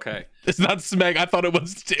 Yeah, okay. It's not Smeg. I thought it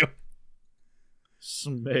was Stu.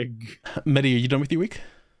 Smeg. Medi, are you done with your week?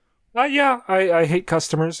 Yeah, I hate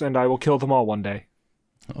customers and I will kill them all one day.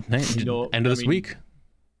 Oh, man, You know, end of this I mean- week.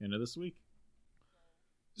 End of this week.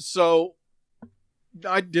 So,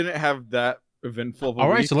 I didn't have that eventful of a All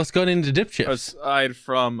right, week. so let's go into dip chips. Aside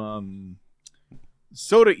from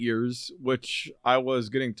soda ears, which I was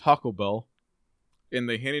getting Taco Bell, and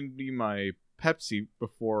they handed me my Pepsi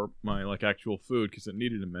before my actual food because it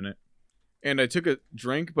needed a minute. And I took a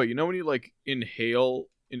drink, but you know when you inhale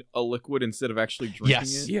in a liquid instead of actually drinking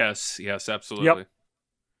Yes. it? Yes, absolutely.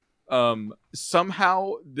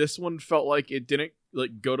 Somehow this one felt like it didn't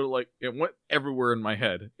go to it went everywhere in my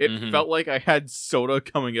head. It Mhm. felt like I had soda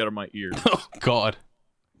coming out of my ears. Oh God.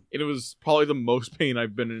 And it was probably the most pain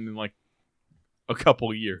I've been in a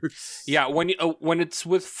couple years. Yeah, when it's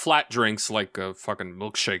with flat drinks like a fucking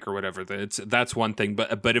milkshake or whatever, that's one thing.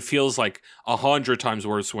 But it feels like 100 times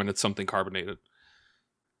worse when it's something carbonated.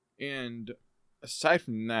 And aside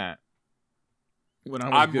from that, when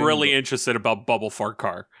I'm really interested about Bubble Fart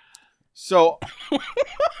Car. So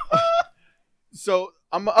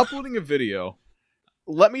I'm uploading a video.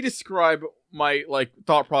 Let me describe my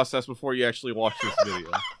thought process before you actually watch this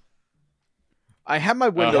video. I have my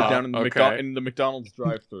window down in the McDonald's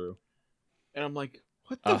drive-thru, and I'm like,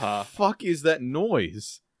 "What the fuck is that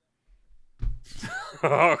noise?"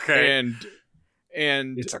 Okay,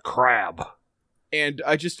 and it's a crab. And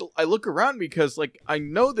I look around because I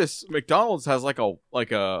know this McDonald's has like a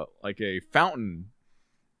fountain,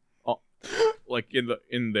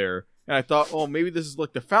 in there, and I thought, oh, maybe this is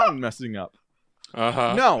the fountain messing up.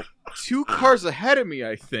 No, 2 cars ahead of me,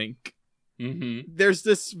 I think. Mm-hmm. There's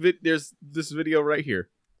this video right here.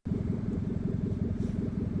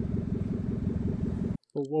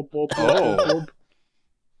 Oh.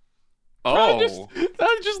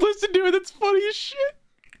 I just listened to it. That's funny as shit.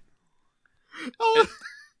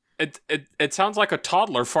 It sounds like a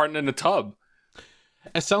toddler farting in a tub.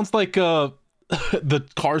 It sounds like the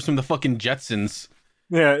cars from the fucking Jetsons.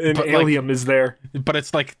 Yeah, and Alien is there, but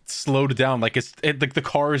it's slowed down. The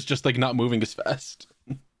car is just not moving as fast.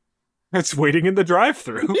 It's waiting in the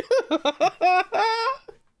drive-thru.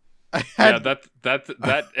 Yeah,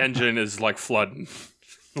 that engine is flooding,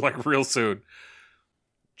 real soon.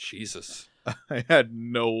 Jesus, I had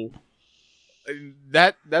no.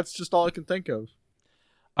 That's just all I can think of.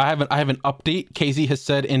 I have an update. Casey has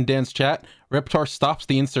said in Dan's chat, Reptar stops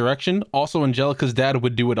the insurrection. Also, Angelica's dad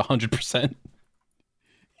would do it 100%.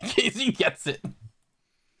 Casey gets it.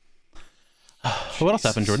 What else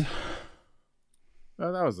happened, Jordan?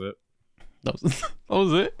 Oh, that was it. That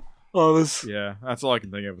was it. Oh, yeah, that's all I can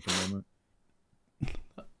think of at the moment.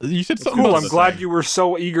 You said something. Cool. I'm glad you were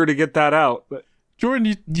so eager to get that out. But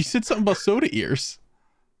Jordan, you said something about soda ears.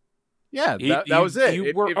 Yeah, that was it.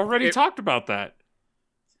 You already talked about that.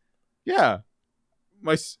 Yeah,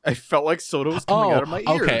 I felt like soda was coming out of my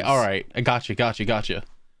ears. Okay, all right, I got you. God,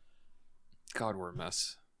 we're a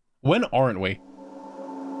mess. When aren't we?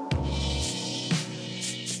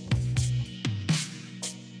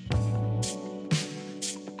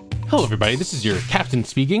 Hello, everybody. This is your captain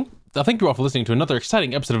speaking. Thank you all for listening to another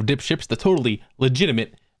exciting episode of Dip Ships, the totally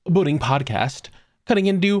legitimate boating podcast. Cutting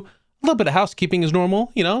into a little bit of housekeeping as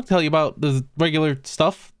normal, tell you about the regular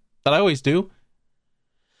stuff that I always do.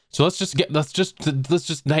 So let's just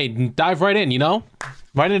dive right in,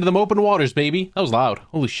 right into them open waters, baby. That was loud.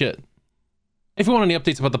 Holy shit. If you want any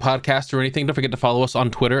updates about the podcast or anything, don't forget to follow us on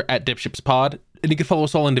Twitter at DipshipsPod. And you can follow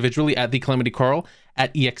us all individually at The Calamity Carl,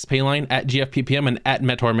 at EXPayline, at GFPPM, and at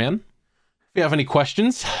Metorman. If you have any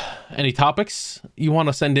questions, any topics you want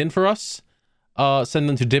to send in for us, send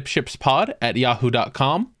them to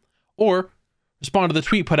dipshipspod@yahoo.com or respond to the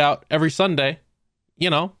tweet put out every Sunday.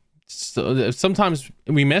 So sometimes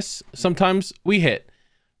we miss, sometimes we hit.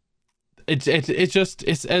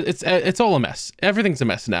 It's all a mess. Everything's a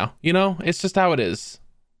mess now. It's just how it is.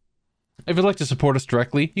 If you'd like to support us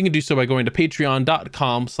directly, you can do so by going to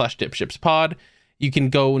patreon.com/dipshipspod. You can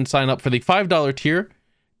go and sign up for the $5 tier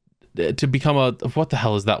to become what the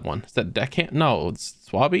hell is that one? Is that Deckhand? No, it's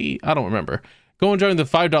Swabby? I don't remember. Go and join the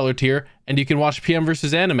 $5 tier, and you can watch PM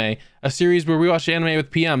vs. Anime, a series where we watch anime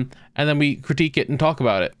with PM, and then we critique it and talk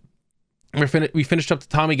about it. We finished up the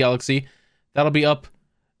Tommy Galaxy. That'll be up,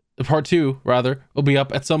 part 2, rather, will be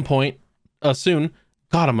up at some point soon.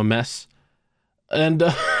 God, I'm a mess. And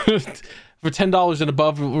for $10 and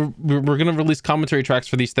above, we're going to release commentary tracks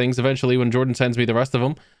for these things eventually when Jordan sends me the rest of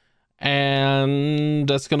them. And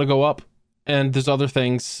that's going to go up. And there's other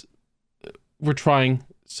things. We're trying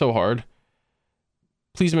so hard.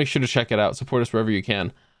 Please make sure to check it out. Support us wherever you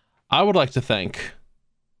can. I would like to thank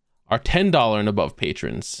our $10 and above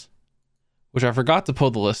patrons, which I forgot to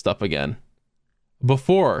pull the list up again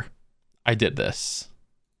before I did this,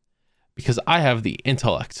 because I have the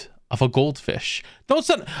intellect of a goldfish. Don't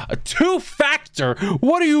send a 2-factor.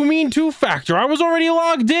 What do you mean 2-factor? I was already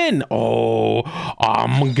logged in. Oh,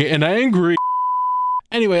 I'm getting angry.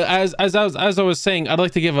 Anyway, as I was saying, I'd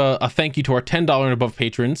like to give a thank you to our $10 and above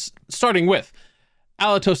patrons, starting with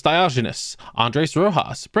Alatos Diogenes, Andres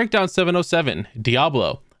Rojas, Breakdown 707,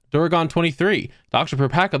 Diablo, Duragon 23, Dr.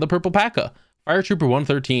 Perpaka the Purple Paka, Fire Trooper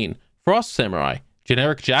 113, Frost Samurai,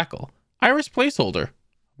 Generic Jackal, Iris Placeholder,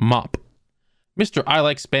 Mop, Mr. I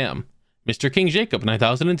Like Spam, Mr. King Jacob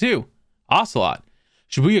 9002, Ocelot,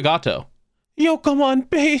 Shibuya Gato, Yo Come On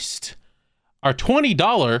Based, our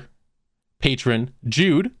 $20 patron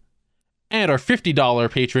Jude, and our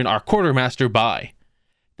 $50 patron, our quartermaster Bai.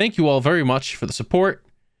 Thank you all very much for the support.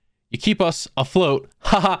 You keep us afloat.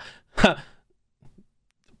 Haha.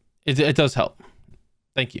 It does help.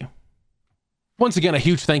 Thank you. Once again, a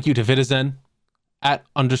huge thank you to Vitizen at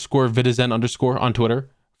 _Vitizen_ on Twitter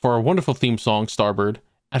for a wonderful theme song, Starbird,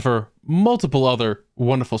 and for multiple other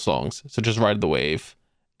wonderful songs, such as Ride the Wave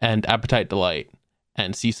and Appetite Delight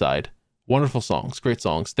and Seaside. Wonderful songs, great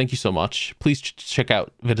songs. Thank you so much. Please check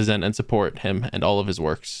out Vitizen and support him and all of his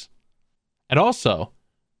works. And also,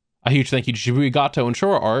 a huge thank you to Shibuya Gato and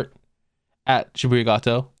Shora Art at Shibuya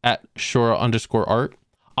Gato at Shora_art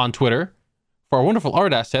on Twitter for our wonderful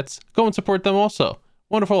art assets. Go and support them also.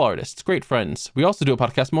 Wonderful artists, great friends. We also do a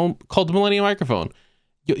podcast called The Millennium Microphone.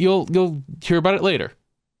 You'll hear about it later,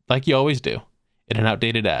 like you always do, in an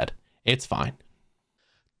outdated ad. It's fine.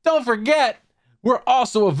 Don't forget, we're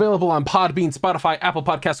also available on Podbean, Spotify, Apple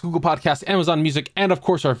Podcasts, Google Podcasts, Amazon Music, and of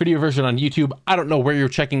course our video version on YouTube. I don't know where you're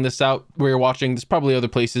checking this out, where you're watching. There's probably other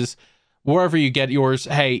places. Wherever you get yours,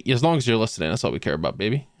 hey, as long as you're listening, that's all we care about,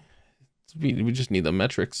 baby. We just need the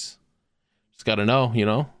metrics. Just gotta know,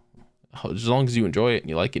 as long as you enjoy it and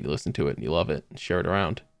you like it, you listen to it and you love it, and share it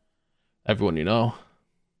around. Everyone you know.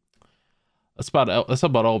 That's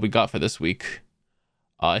about all we got for this week.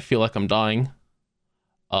 I feel like I'm dying.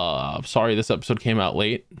 I'm sorry this episode came out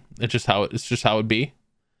late. It's just how it'd be.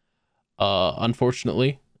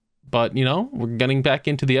 Unfortunately. But we're getting back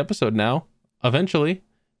into the episode now. Eventually.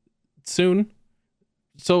 Soon.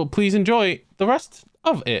 So please enjoy the rest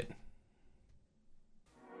of it.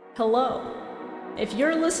 Hello. If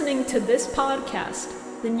you're listening to this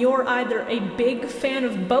podcast, then you're either a big fan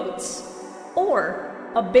of boats or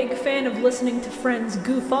a big fan of listening to friends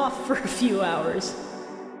goof off for a few hours.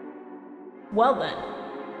 Well then,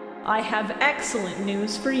 I have excellent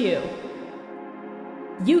news for you.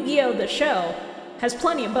 Yu-Gi-Oh! The Show has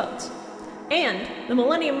plenty of boats. And The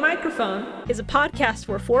Millennium Microphone is a podcast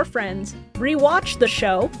where four friends rewatch the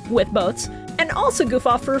show with boats and also goof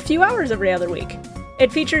off for a few hours every other week.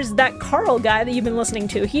 It features that Carl guy that you've been listening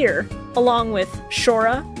to here, along with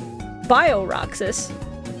Shora, BioRoxas,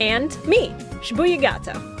 and me, Shibuya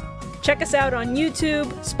Gato. Check us out on YouTube,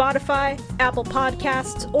 Spotify, Apple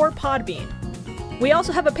Podcasts, or Podbean. We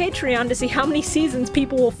also have a Patreon to see how many seasons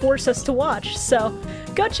people will force us to watch, so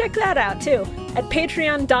go check that out too, at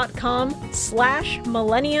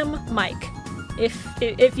patreon.com/millenniummike.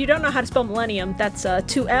 If you don't know how to spell millennium, that's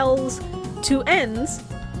 2 L's, 2 N's,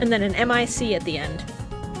 and then an MIC at the end.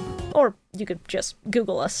 Or you could just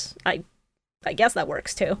Google us. I guess that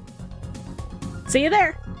works too. See you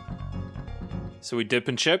there! So we dip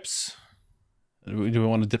in chips? Do we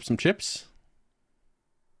want to dip some chips?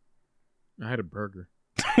 I had a burger.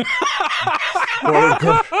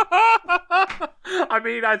 I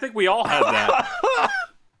mean, I think we all had that.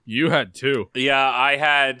 You had two. Yeah, I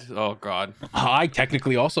had... Oh, God. I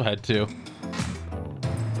technically also had two.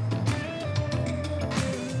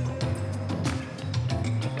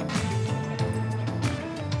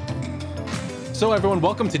 So everyone,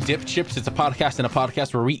 welcome to Dip Chips. It's a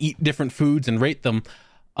podcast where we eat different foods and rate them.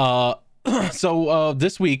 So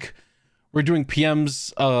this week, we're doing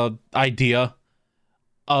PM's idea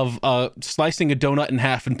of slicing a donut in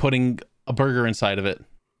half and putting a burger inside of it.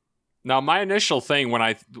 Now, my initial thing when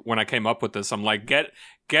I came up with this, I'm like, get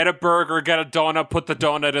a burger, get a donut, put the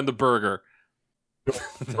donut in the burger.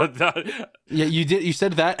 Yeah, you did. You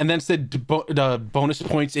said that, and then said bonus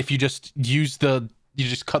points if you just you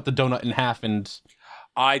just cut the donut in half. And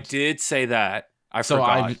I did say that. I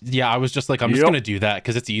forgot. I was just like, I'm just gonna do that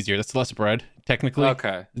because it's easier. That's less bread, technically.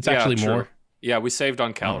 Okay, it's actually true. more. Yeah, we saved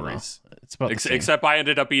on calories. It's about except I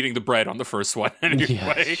ended up eating the bread on the first one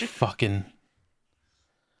anyway. Yeah, fucking.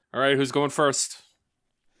 All right, who's going first?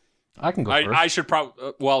 I can go first. I should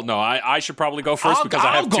probably. Well, no, I should probably go first because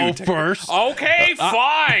I have two. I'll go first. Okay,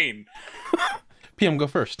 fine. PM, go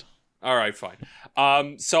first. All right, fine.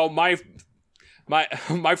 So my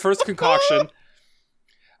first concoction.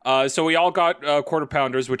 So we all got quarter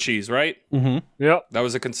pounders with cheese, right? Mm-hmm. Yep. That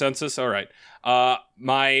was a consensus. All right.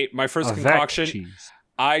 My first concoction.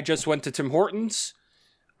 I just went to Tim Hortons,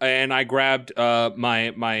 and I grabbed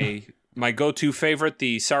my go-to favorite,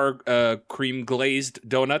 the sour cream glazed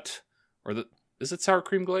donut, is it sour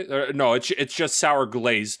cream glazed? No, it's just sour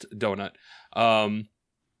glazed donut.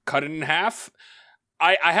 Cut it in half.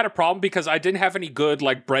 I had a problem because I didn't have any good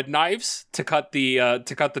bread knives to cut the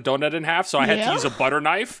donut in half, so I had to use a butter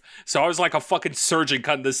knife. So I was like a fucking surgeon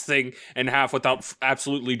cutting this thing in half without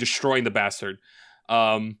absolutely destroying the bastard.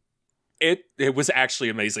 It was actually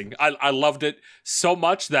amazing. I loved it so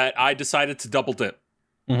much that I decided to double dip.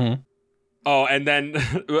 Mm-hmm. Oh, and then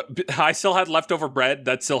I still had leftover bread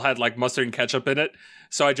that still had like mustard and ketchup in it.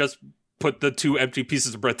 So I just put the 2 empty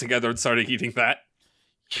pieces of bread together and started eating that.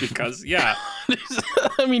 Because, yeah.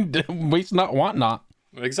 I mean, waste not, want not.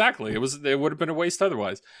 Exactly. It would have been a waste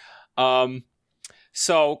otherwise.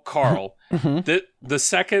 So, Carl,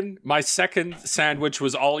 my second sandwich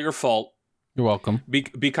was all your fault. You're welcome.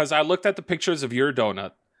 Because I looked at the pictures of your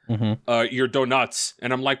donut, your donuts,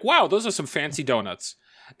 and I'm like, wow, those are some fancy donuts.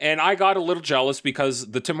 And I got a little jealous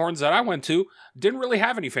because the Tim Hortons that I went to didn't really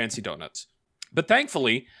have any fancy donuts. But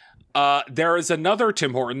thankfully, there is another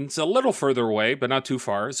Tim Hortons a little further away, but not too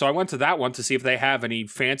far. So I went to that one to see if they have any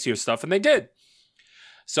fancier stuff, and they did.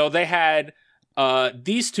 So they had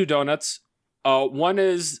these 2 donuts. One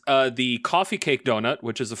is the coffee cake donut,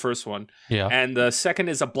 which is the first one. Yeah. And the second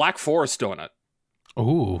is a Black Forest donut.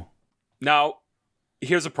 Ooh. Now,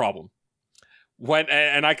 here's a problem.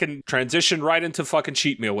 And I can transition right into fucking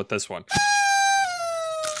cheat meal with this one.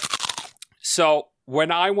 So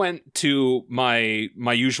when I went to my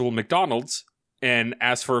usual McDonald's and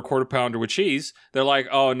asked for a quarter pounder with cheese, they're like,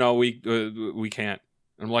 "Oh no, we can't."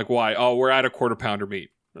 I'm like, "Why?" "Oh, we're out of quarter pounder meat."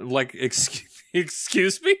 I'm like,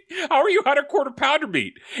 excuse me? How are you out of quarter pounder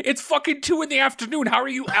meat? It's fucking 2 p.m. How are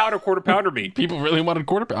you out of quarter pounder meat? People really wanted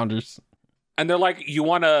quarter pounders. And they're like, you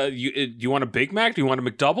want a Big Mac? Do you want a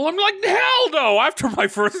McDouble? I'm like, hell no! After my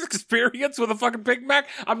first experience with a fucking Big Mac,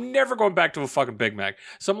 I'm never going back to a fucking Big Mac.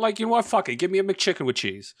 So I'm like, you know what? Fuck it. Give me a McChicken with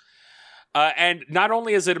cheese. And not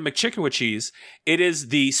only is it a McChicken with cheese, it is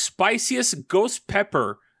the spiciest ghost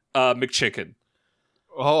pepper McChicken.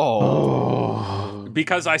 Oh.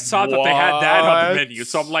 Because I saw that they had that on the menu.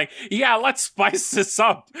 So I'm like, yeah, let's spice this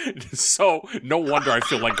up. So no wonder I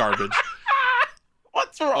feel like garbage.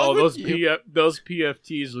 What's wrong with you? Those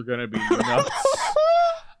PFTs are gonna be nuts.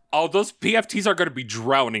 Oh, those PFTs are gonna be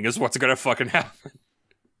drowning is what's gonna fucking happen.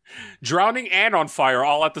 Drowning and on fire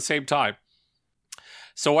all at the same time.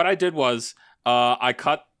 So what I did was, I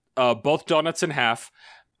cut both donuts in half.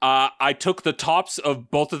 I took the tops of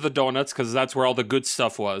both of the donuts because that's where all the good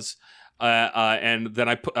stuff was. And then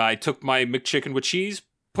I took my McChicken with cheese,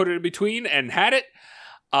 put it in between, and had it.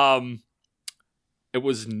 It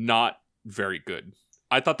was not very good.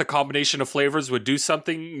 I thought the combination of flavors would do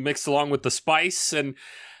something mixed along with the spice, and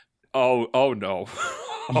oh no.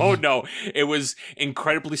 Oh no. It was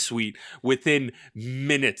incredibly sweet within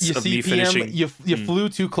minutes of me finishing. You flew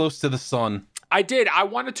too close to the sun. I did. I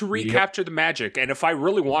wanted to recapture the magic, and if I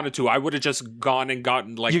really wanted to, I would have just gone and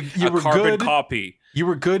gotten like a carbon copy. You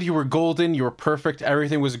were good, you were golden, you were perfect,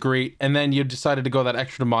 everything was great, and then you decided to go that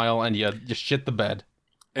extra mile and you shit the bed.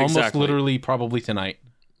 Exactly. Almost literally, probably tonight.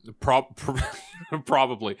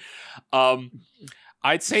 Probably.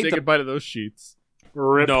 I'd say goodbye to those sheets.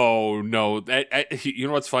 Rip. No. You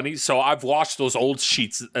know what's funny? So I've watched those old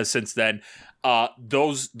sheets since then.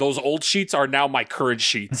 Those old sheets are now my current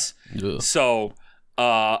sheets. So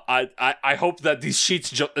I hope that these sheets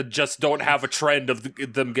just don't have a trend of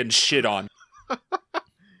them getting shit on.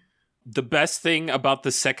 The best thing about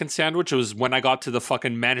the second sandwich was when I got to the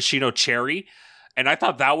fucking maraschino cherry. And I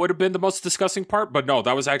thought that would have been the most disgusting part, but no,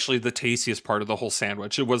 that was actually the tastiest part of the whole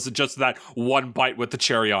sandwich. It was just that one bite with the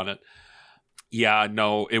cherry on it. Yeah,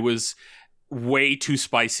 no, it was way too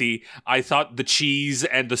spicy. I thought the cheese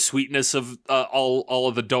and the sweetness of all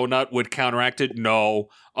of the donut would counteract it. No.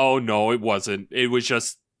 Oh, no, it wasn't. It was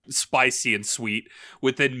just spicy and sweet.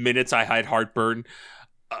 Within minutes, I had heartburn.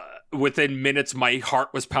 Within minutes, my heart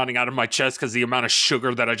was pounding out of my chest because the amount of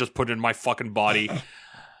sugar that I just put in my fucking body.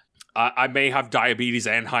 I may have diabetes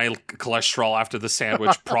and high cholesterol after the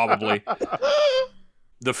sandwich, probably.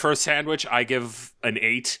 The first sandwich, I give an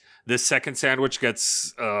 8. The second sandwich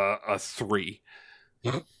gets a 3.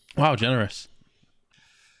 Wow, generous.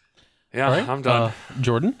 Yeah, right. I'm done.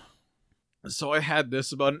 Jordan? So I had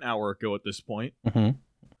this about an hour ago at this point. Mm-hmm.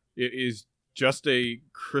 It is just a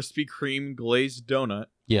Krispy Kreme glazed donut.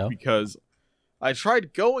 Yeah. Because I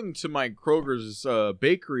tried going to my Kroger's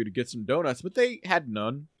bakery to get some donuts, but they had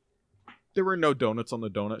none. There were no donuts on the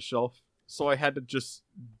donut shelf, so I had to just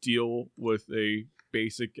deal with a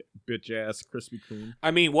basic bitch-ass Krispy Kreme.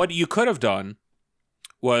 I mean, what you could have done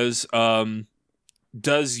was,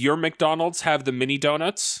 does your McDonald's have the mini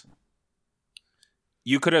donuts?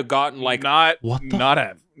 You could have gotten like not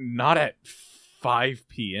at 5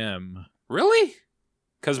 p.m. Really?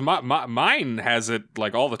 Because mine has it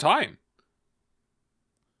like all the time.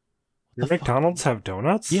 Your McDonald's have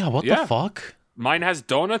donuts? Yeah, what the fuck? Mine has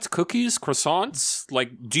donuts, cookies, croissants.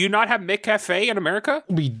 Like, do you not have McCafe in America?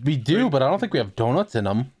 We do, but I don't think we have donuts in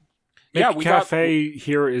them. Yeah, McCafe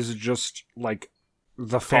here is just like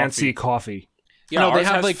the fancy coffee. Yeah, No, ours they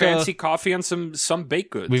have has like fancy coffee and some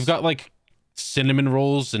baked goods. We've got like cinnamon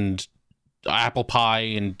rolls and apple pie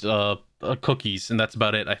and cookies, and that's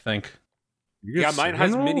about it, I think. Yeah, mine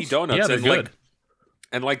has mini donuts. Yeah, they're and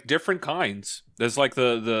good. like different kinds. There's like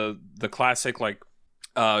the classic like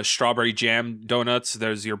strawberry jam donuts.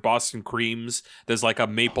 There's your Boston creams. There's like a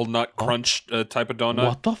maple nut crunch type of donut.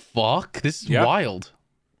 What the fuck? This is Yeah. wild.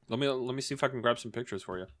 Let me see if I can grab some pictures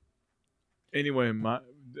for you. Anyway,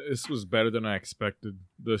 this was better than I expected.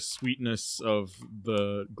 The sweetness of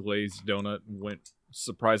the glazed donut went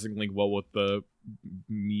surprisingly well with the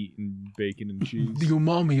meat and bacon and cheese. The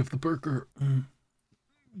umami of the burger.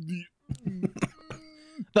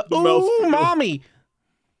 The umami.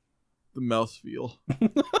 the mouthfeel.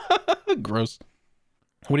 Gross.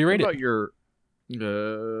 What do you What rate about it? your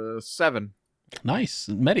 7? Nice,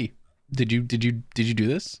 Medi. Did you do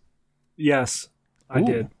this? Yes, I Ooh.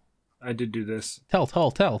 did. I did do this. Tell.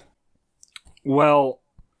 Well,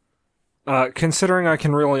 considering I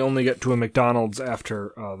can really only get to a McDonald's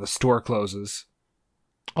after the store closes.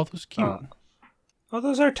 Oh, those cute. Oh,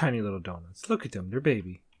 those are tiny little donuts. Look at them. They're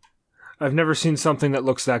baby. I've never seen something that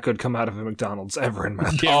looks that good come out of a McDonald's ever in my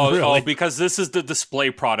life. Yeah, really. Because this is the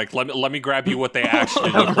display product. Let me grab you what they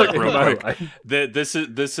actually look like real quick. This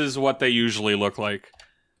is what they usually look like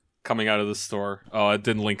coming out of the store. Oh, it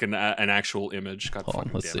didn't link an actual image. God, Hold on,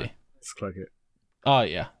 fucking let's damn see. it. Let's click it. Oh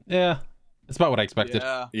yeah. It's about what I expected.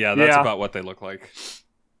 Yeah, that's Yeah. about what they look like.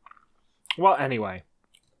 Well, anyway,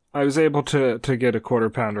 I was able to get a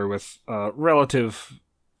quarter pounder with relative.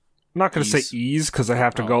 I'm not going to Ease. say ease because I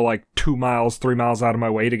have to Oh. go like 2 miles, 3 miles out of my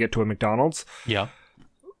way to get to a McDonald's. Yeah.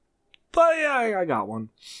 But yeah, I got one.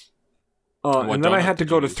 What And then I donut had to did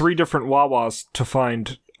go you to use? 3 different Wawas to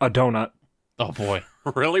find a donut. Oh boy.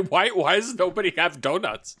 Really? Why does nobody have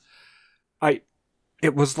donuts?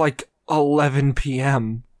 It was like 11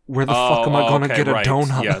 p.m. Where the fuck am I going to okay, get a right.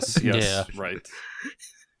 donut? Yes, Yeah. right.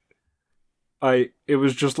 It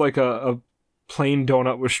was just like a plain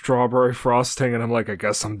donut with strawberry frosting, and I'm like, I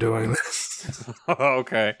guess I'm doing this.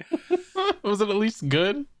 Okay. Was it at least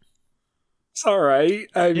good? It's all right.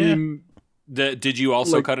 I Yeah. mean, Did you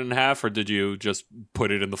also Like- cut it in half, or did you just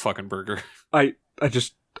put it in the fucking burger? I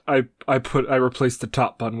replaced the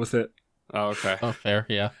top bun with it. Oh, okay. Oh, fair.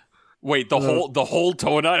 Yeah. Wait, the whole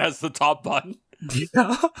donut has the top bun?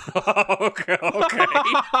 Yeah. Okay.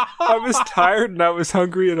 I was tired and I was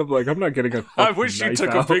hungry, and I'm like, I'm not getting a. I fucking wish you knife took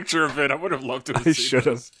out. a picture of it. I would have loved to have I seen should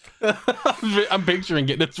have. I'm picturing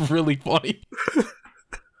it. It's really funny.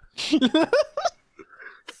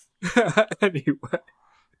 Anyway,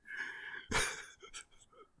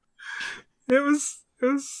 it was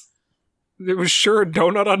sure a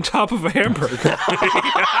donut on top of a hamburger.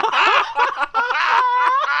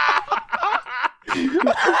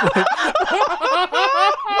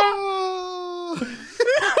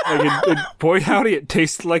 Boy, howdy, it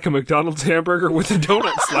tasted like a McDonald's hamburger with a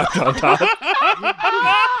donut slapped on top.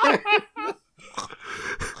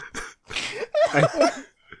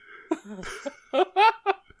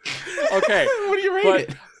 Okay. What do you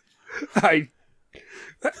rate But- it?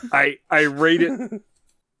 I rate it.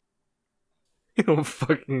 I don't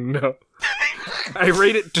fucking know. I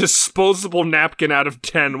rate it disposable napkin out of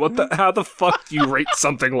 10. How the fuck do you rate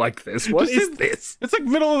something like this? What is this? It's like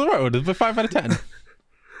middle of the road. It's a 5 out of 10.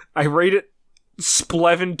 I rate it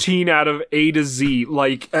spleventine out of A to Z.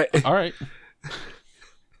 Like, All right.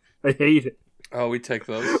 I hate it. Oh, we take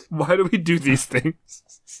those. Why do we do these things?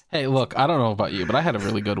 Hey, look, I don't know about you, but I had a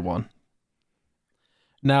really good one.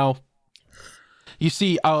 Now, you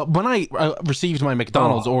see, when I received my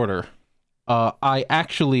McDonald's order, I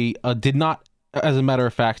actually did not, as a matter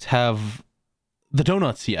of fact, have the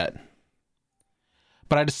donuts yet.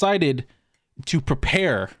 But I decided to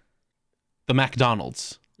prepare the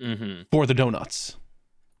McDonald's Mm-hmm. for the donuts.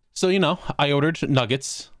 So, I ordered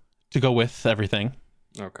nuggets to go with everything.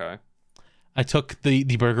 Okay. I took the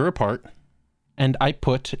burger apart, and I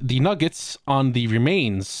put the nuggets on the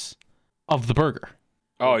remains of the burger.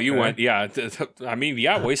 Oh, you went, yeah. I mean,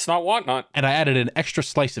 yeah, waste not, want not. And I added an extra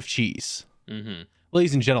slice of cheese. Mm-hmm.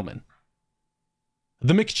 Ladies and gentlemen,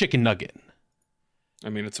 the McChicken nugget I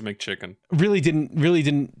mean, it's a McChicken. really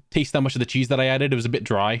didn't taste that much of the cheese that I added. It was a bit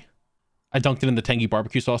dry. I dunked it in the tangy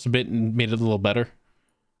barbecue sauce a bit and made it a little better.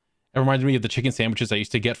 It reminded me of the chicken sandwiches I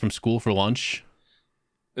used to get from school for lunch.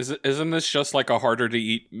 Isn't this just like a harder to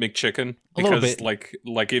eat McChicken? A little Because bit.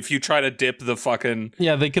 like if you try to dip the fucking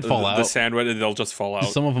Yeah, they could fall the out. sandwich, they'll just fall out.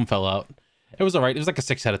 Some of them fell out. It was all right. It was like a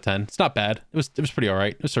 6 out of 10. It's not bad. It was pretty all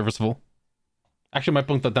right. It was serviceable. Actually, I might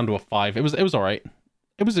bump that down to a 5. It was all right.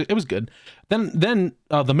 It was good. Then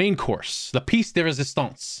the main course, the piece de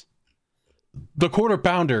resistance, the quarter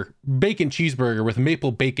pounder bacon cheeseburger with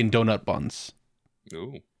maple bacon donut buns.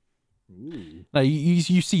 Ooh. Ooh. Now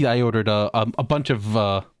you see, I ordered a bunch of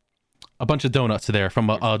donuts there from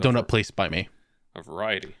a donut place by me. A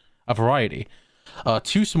variety. A variety.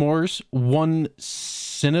 2 s'mores, 1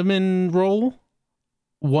 cinnamon roll,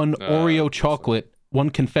 1 Oreo chocolate, 1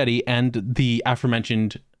 confetti, and the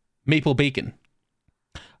aforementioned maple bacon.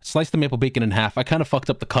 Sliced the maple bacon in half. I kind of fucked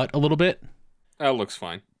up the cut a little bit. That looks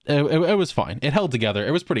fine. It was fine. It held together.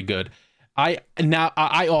 It was pretty good. I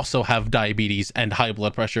also have diabetes and high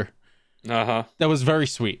blood pressure. Uh-huh. That was very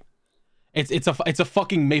sweet. It's a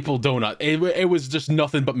fucking maple donut. It was just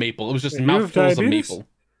nothing but maple. It was just mouthfuls of maple.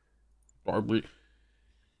 Barbary.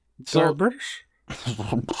 So British.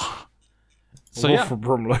 So yeah. For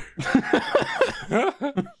Brumley.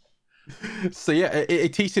 So yeah,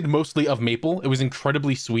 it tasted mostly of maple. It was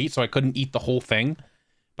incredibly sweet, so I couldn't eat the whole thing,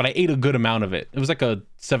 but I ate a good amount of it. It was like a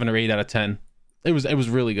 7 or 8 out of 10. It was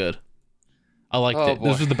really good. I liked it. Boy.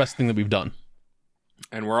 This was the best thing that we've done.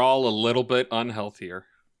 And we're all a little bit unhealthier.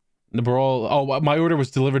 We're all. Oh, my order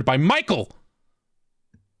was delivered by Michael.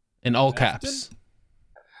 In all caps.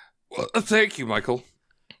 Well, thank you, Michael.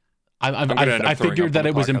 I figured that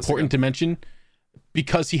it was important to mention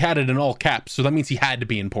because he had it in all caps, so that means he had to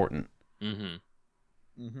be important.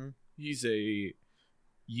 Mm-hmm. Mm-hmm.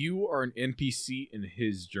 You are an NPC in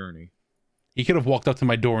his journey. He could have walked up to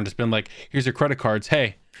my door and just been like, "Here's your credit cards.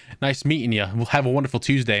 Hey, nice meeting you. We'll have a wonderful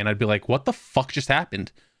Tuesday." And I'd be like, "What the fuck just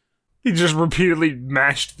happened?" He just repeatedly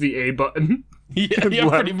mashed the A button. Yeah,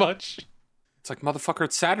 pretty much. It's like, motherfucker,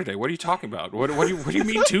 it's Saturday. What are you talking about? What do you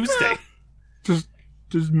mean Tuesday?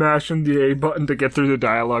 Just mashing the A button to get through the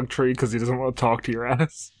dialogue tree because he doesn't want to talk to your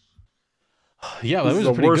ass. Yeah, that This was is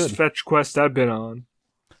the pretty worst good. fetch quest I've been on.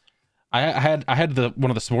 I had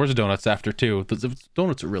one of the s'mores donuts after too. The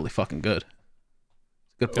donuts are really fucking good.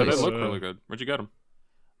 Good Yeah, place. they look really good. Where'd you get them?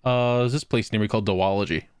 There's this place near me called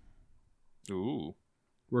Doology. Ooh.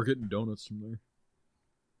 We're getting donuts from there.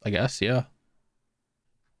 I guess, yeah.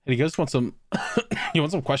 Hey, you guys want some? You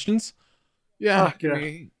want some questions? Yeah, yeah. give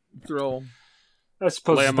me throw. I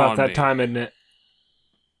suppose Lay it's 'em about on that me. time, isn't it?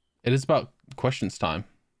 It is about questions time.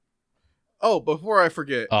 Oh, before I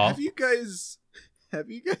forget, Oh. have you guys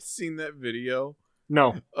seen that video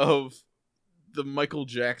No. of the Michael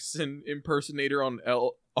Jackson impersonator on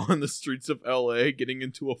the streets of LA getting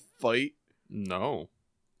into a fight? No.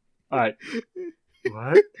 Alright.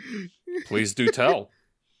 What? Please do tell.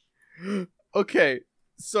 Okay,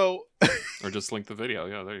 so Or just link the video.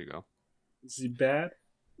 Yeah, there you go. Is he bad?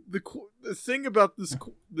 the thing about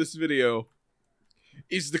this video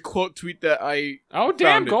is the quote tweet that I Oh, damn.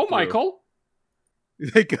 found it Go, through. Michael.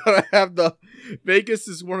 They gotta have Vegas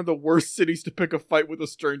is one of the worst cities to pick a fight with a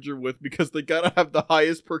stranger with because they gotta have the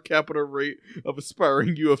highest per capita rate of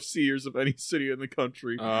aspiring UFCers of any city in the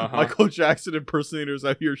country. Uh-huh. Michael Jackson impersonators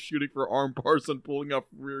out here shooting for arm bars and pulling off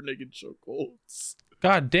rear naked chokeholds.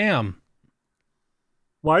 God damn.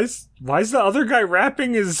 Why is the other guy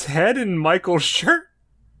wrapping his head in Michael's shirt?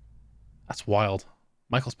 That's wild.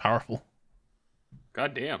 Michael's powerful.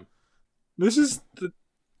 God damn. This is the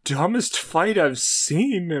dumbest fight I've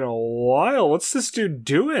seen in a while. What's this dude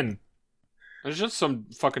doing? There's just some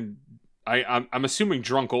fucking... I'm assuming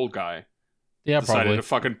drunk old guy Yeah, decided probably. to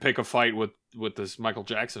fucking pick a fight with this Michael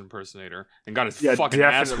Jackson impersonator and got his Yeah, fucking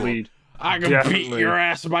ass definitely. whooped. I can Definitely. beat your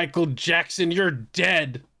ass, Michael Jackson. You're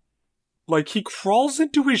dead. Like, he crawls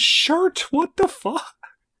into his shirt. What the fuck?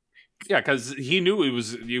 Yeah, because he knew he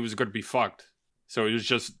was going to be fucked. So he was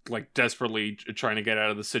just like desperately trying to get out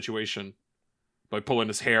of the situation by pulling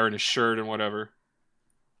his hair and his shirt and whatever.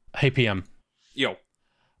 Hey, PM. Yo.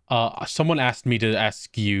 Someone asked me to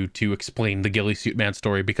ask you to explain the Ghillie Suit Man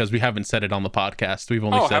story because we haven't said it on the podcast. We've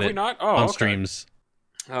only said have we it not? Oh, on okay. streams.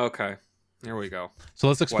 Okay. Here we go. So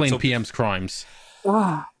let's explain so- PM's crimes.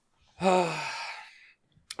 All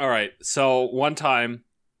right. So one time,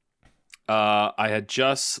 I had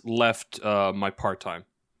just left my part-time.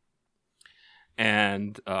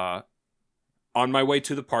 And on my way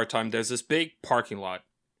to the part-time, there's this big parking lot.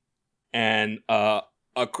 And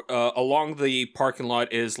along the parking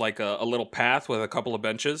lot is like a little path with a couple of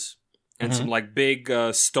benches and some like big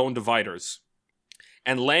stone dividers.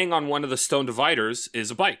 And laying on one of the stone dividers is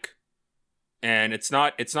a bike. And it's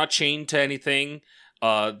not chained to anything.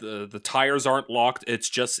 The tires aren't locked. It's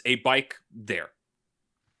just a bike there.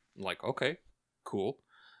 I'm like, okay, cool.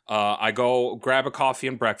 I go grab a coffee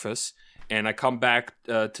and breakfast, and I come back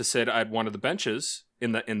to sit at one of the benches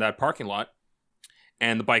in that parking lot,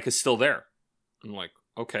 and the bike is still there. I'm like,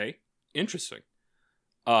 okay, interesting.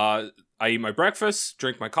 I eat my breakfast,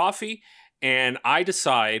 drink my coffee, and I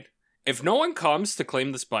decide if no one comes to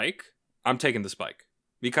claim this bike, I'm taking this bike.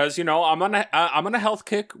 Because, I'm on a health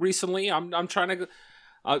kick recently. I'm trying to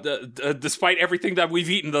Despite everything that we've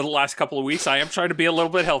eaten the last couple of weeks, I am trying to be a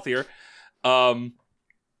little bit healthier.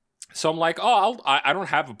 So I'm like, I don't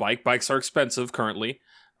have a bike. Bikes are expensive currently.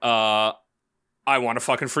 I want a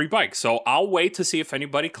fucking free bike. So I'll wait to see if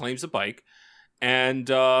anybody claims a bike. And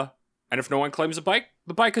if no one claims a bike,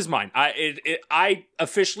 the bike is mine. I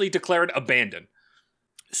officially declared abandoned.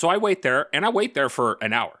 So I wait there for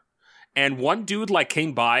an hour. And one dude like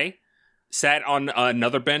came by, sat on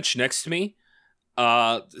another bench next to me,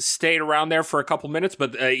 stayed around there for a couple minutes,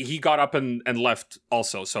 but he got up and left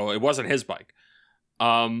also. So it wasn't his bike.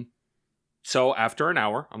 So after an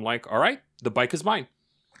hour, I'm like, all right, the bike is mine.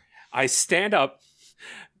 I stand up,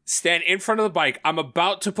 stand in front of the bike. I'm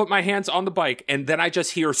about to put my hands on the bike, and then I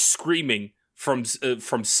just hear screaming from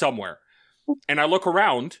somewhere. And I look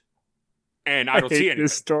around, and I don't see anything.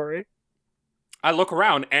 This story. I look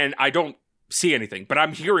around, and I don't see anything, but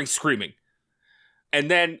I'm hearing screaming. And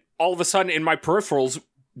then all of a sudden, in my peripherals,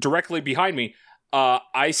 directly behind me,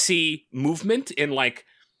 I see movement in like.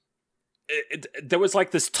 There was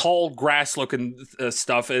like this tall grass looking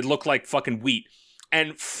stuff. It looked like fucking wheat.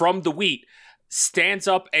 And from the wheat stands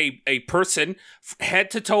up a person head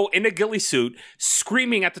to toe in a ghillie suit,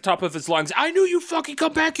 screaming at the top of his lungs, I knew you fucking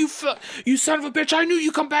come back, you son of a bitch. I knew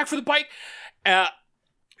you come back for the bike.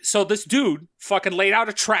 So this dude fucking laid out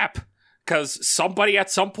a trap because somebody at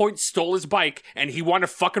some point stole his bike and he wanted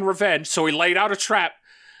fucking revenge. So he laid out a trap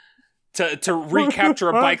to recapture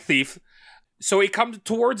a bike thief. So he comes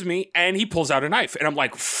towards me, and he pulls out a knife. And I'm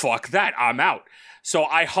like, fuck that, I'm out. So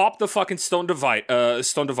I hop the fucking stone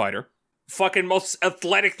divider. Fucking most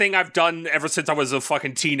athletic thing I've done ever since I was a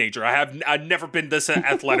fucking teenager. I've never been this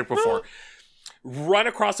athletic before. Run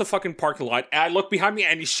across the fucking parking lot, and I look behind me,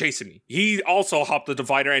 and he's chasing me. He also hopped the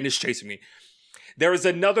divider and is chasing me. There is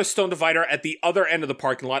another stone divider at the other end of the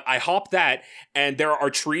parking lot. I hop that, and there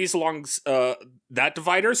are trees along that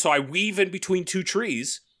divider, so I weave in between two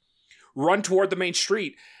trees. Run toward the main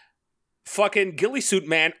street. Fucking ghillie suit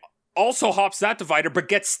man also hops that divider, but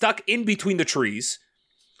gets stuck in between the trees.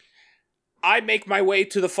 I make my way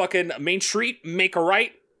to the fucking main street, make a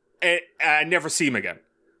right, and I never see him again.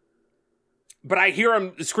 But I hear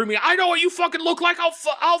him screaming, I know what you fucking look like.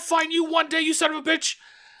 I'll find you one day, you son of a bitch.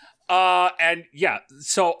 And yeah,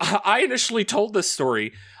 so I initially told this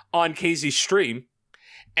story on KZ's stream,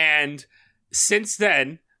 and since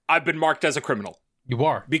then, I've been marked as a criminal. You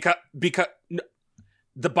are because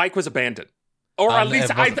the bike was abandoned, or at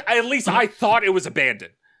least I thought it was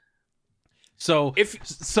abandoned. So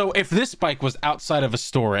if this bike was outside of a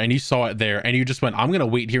store and you saw it there and you just went, I'm gonna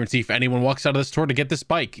wait here and see if anyone walks out of the store to get this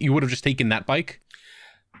bike, you would have just taken that bike.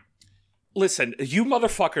 Listen, you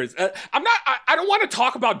motherfuckers. I don't want to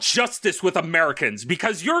talk about justice with Americans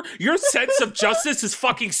because your sense of justice is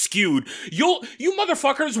fucking skewed. You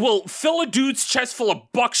motherfuckers will fill a dude's chest full of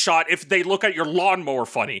buckshot if they look at your lawnmower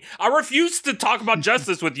funny. I refuse to talk about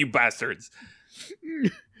justice with you bastards.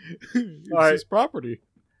 It's his property.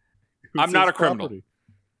 I'm not a criminal.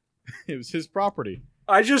 It was his property.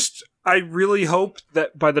 I really hope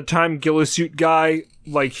that by the time ghillie suit guy,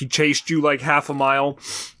 like, he chased you like half a mile,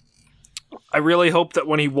 I really hope that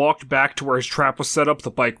when he walked back to where his trap was set up,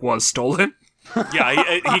 the bike was stolen.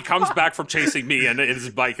 Yeah, he comes back from chasing me, and his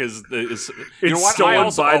bike is you know what?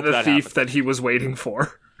 Stolen by the thief that he was waiting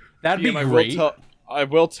for. That'd be great. I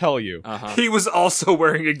will tell you. Uh-huh. He was also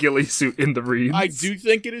wearing a ghillie suit in the reeds. I do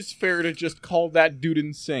think it is fair to just call that dude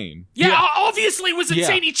insane. Yeah, obviously it was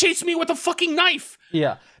insane. Yeah. He chased me with a fucking knife.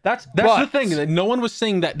 Yeah, that's the thing. That no one was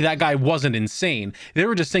saying that guy wasn't insane. They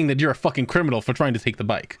were just saying that you're a fucking criminal for trying to take the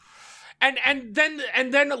bike. And then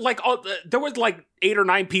like there was like 8 or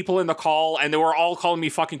 9 people in the call, and they were all calling me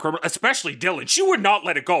fucking criminal. Especially Dylan. She would not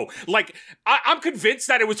let it go. Like I'm convinced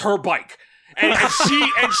that it was her bike. And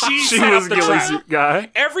she set was up the ghillie trap. suit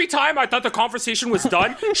guy. Every time I thought the conversation was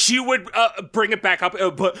done, she would bring it back up.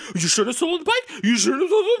 But you should have stolen the bike. You should have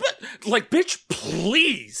stolen the bike. Like, bitch,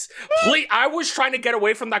 please. I was trying to get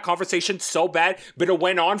away from that conversation so bad, but it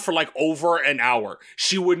went on for like over an hour.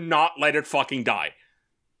 She would not let it fucking die.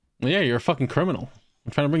 Yeah, you're a fucking criminal.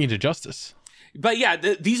 I'm trying to bring you to justice. But yeah,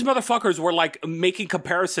 these motherfuckers were like making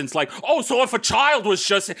comparisons like, oh, so if a child was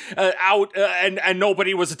just out and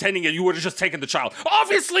nobody was attending it, you would have just taken the child.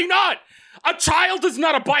 Obviously not. A child is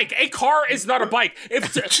not a bike. A car is not a bike.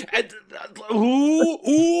 If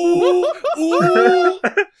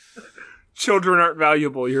Children aren't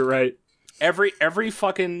valuable. You're right. Every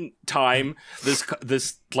fucking time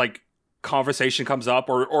this like conversation comes up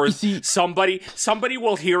or somebody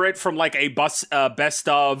will hear it from like a best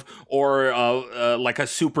of or like a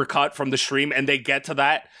super cut from the stream, and they get to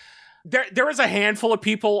that, there is a handful of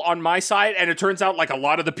people on my side, and it turns out like a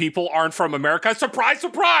lot of the people aren't from America. Surprise,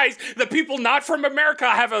 surprise! The people not from America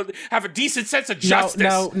have a decent sense of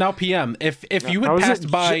justice. Now, PM. If you had passed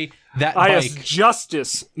by that Yes, bike,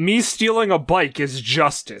 justice. Me stealing a bike is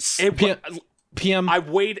justice. PM. I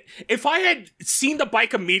wait. If I had seen the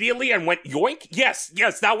bike immediately and went yoink, yes,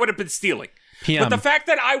 that would have been stealing. PM. But the fact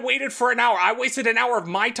that I waited for an hour, I wasted an hour of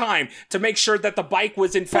my time to make sure that the bike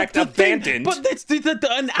was in fact abandoned. But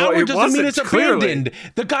an hour doesn't mean it's abandoned.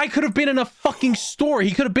 The guy could have been in a fucking store.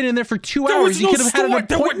 He could have been in there for 2 hours. He could have had an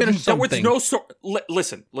appointment or something. There was no store.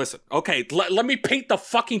 Listen. Okay, let me paint the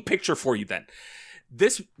fucking picture for you then.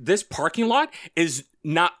 This parking lot is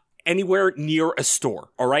not anywhere near a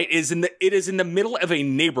store, all right? It is in the middle of a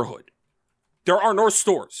neighborhood. There are no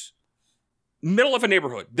stores. Middle of a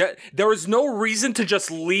neighborhood. There is no reason to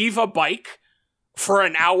just leave a bike for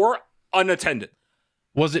an hour unattended.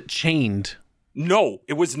 Was it chained? No,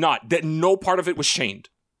 it was not. That no part of it was chained.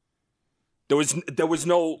 There was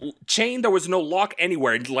no chain. There was no lock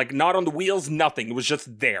anywhere. Like not on the wheels. Nothing. It was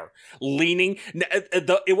just there, leaning.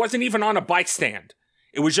 It wasn't even on a bike stand.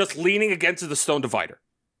 It was just leaning against the stone divider.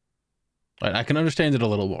 Right, I can understand it a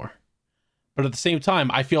little more. But at the same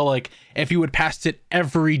time, I feel like if you had passed it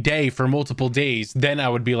every day for multiple days, then I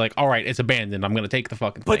would be like, all right, it's abandoned. I'm going to take the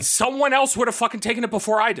fucking thing. But someone else would have fucking taken it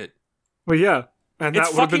before I did. Well, yeah. And It's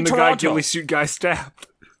that would have been fucking the guy Toronto. ghillie suit guy stabbed.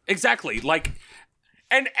 Exactly. Like,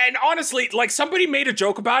 and honestly, like somebody made a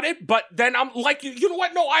joke about it, but then I'm like, you know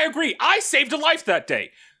what? No, I agree. I saved a life that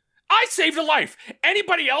day. I saved a life.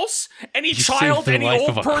 Anybody else? Any You child? saved the Any life old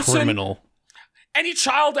of a person? criminal. Any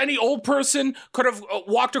child, any old person could have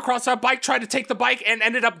walked across that bike, tried to take the bike, and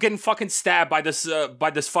ended up getting fucking stabbed by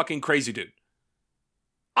this fucking crazy dude.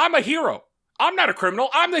 I'm a hero. I'm not a criminal.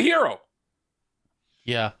 I'm the hero.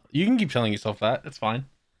 Yeah, you can keep telling yourself that. It's fine.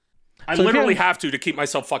 I So if literally you have to keep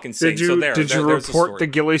myself fucking sane. Did you so there's report the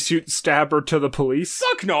the ghillie suit stabber to the police?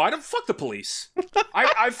 Fuck no, I don't fuck the police.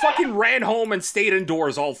 I fucking ran home and stayed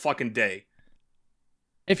indoors all fucking day.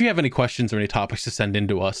 If you have any questions or any topics to send in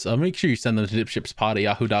to us, make sure you send them to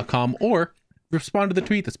dipshipspod@yahoo.com or respond to the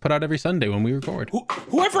tweet that's put out every Sunday when we record.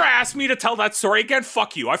 Whoever asked me to tell that story again,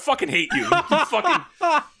 fuck you. I fucking hate you. You fucking...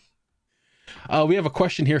 We have a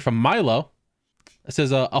question here from Milo. It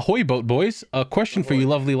says, ahoy boat boys. A question for you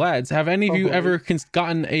lovely lads. Have any of you ever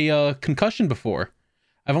gotten a concussion before?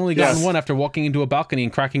 I've only gotten one after walking into a balcony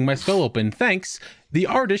and cracking my skull open. Thanks, the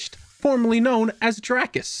artist formerly known as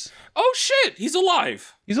Dracus. Oh shit, he's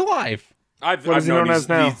alive. He's alive. I've What is he known known as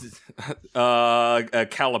now?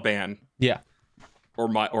 Caliban Yeah. or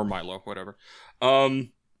Milo, whatever.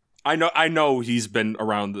 I know he's been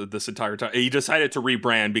around this entire time. He decided to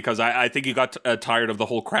rebrand because I think he got tired of the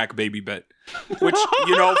whole crack baby bit, which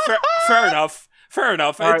fair enough. Fair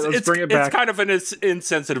enough. All right, let's bring it back. It's kind of an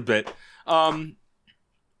insensitive bit.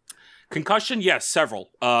 Concussion, yes,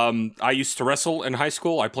 several. I used to wrestle in high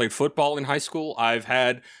school. I played football in high school. I've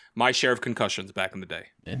had my share of concussions back in the day.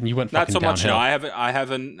 And you went Not fucking so much downhill. now.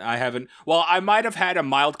 I haven't. Well, I might have had a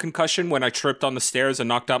mild concussion when I tripped on the stairs and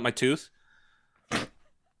knocked out my tooth.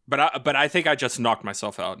 But I think I just knocked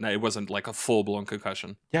myself out. No, it wasn't like a full-blown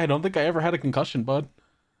concussion. Yeah, I don't think I ever had a concussion, bud.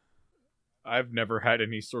 I've never had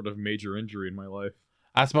any sort of major injury in my life.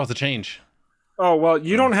 That's about to change. Oh, well,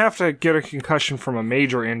 you don't have to get a concussion from a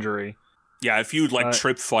major injury. Yeah, if you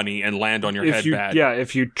trip funny and land on your head bad. Yeah,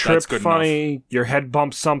 if you trip good funny, your head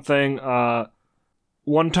bumps something.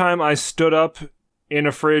 One time I stood up in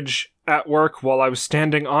a fridge at work while I was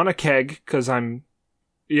standing on a keg, because I'm,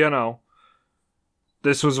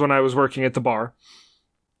 this was when I was working at the bar.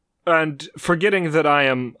 And forgetting that I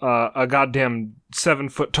am a goddamn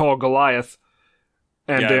 7-foot tall Goliath,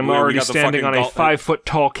 and Yeah, am we already got the standing on a fucking 5-foot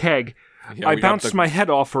tall keg, Yeah, I we got bounced the- my head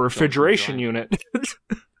off a refrigeration unit.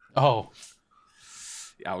 Oh,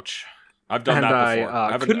 Ouch. I've done And that before.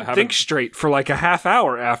 I couldn't think straight for like a half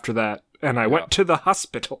hour after that, and I went to the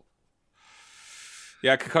hospital.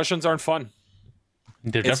 Yeah, concussions aren't fun.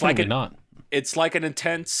 they're It's definitely like not. It's like an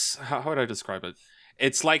intense... How would I describe it?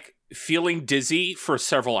 It's like feeling dizzy for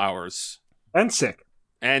several hours. And sick.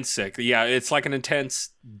 And sick. Yeah, it's like an intense...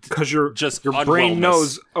 Because your Just brain unwellness.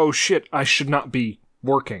 knows, oh shit, I should not be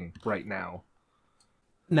working right now.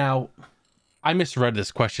 Now, I misread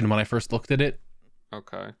this question when I first looked at it.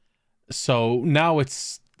 Okay. So now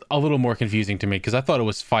it's a little more confusing to me because I thought it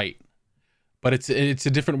was fight, but it's a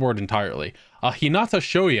different word entirely. Hinata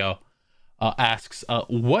Shoyo asks,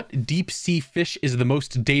 what deep sea fish is the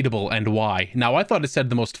most dateable and why? Now I thought it said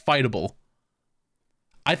the most fightable.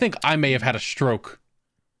 I think I may have had a stroke.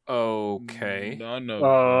 Okay.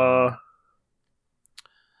 No.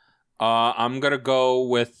 I'm gonna go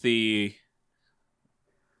with the...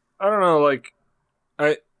 I don't know, like,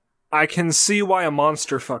 I can see why a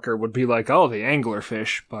monster fucker would be like, oh, the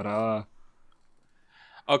anglerfish, but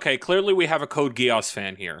Okay, clearly we have a Code Geass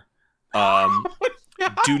fan here.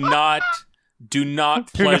 Do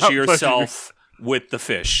not pleasure yourself with the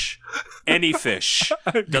fish. Any fish.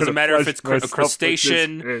 Doesn't matter if it's a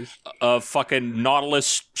crustacean, a fucking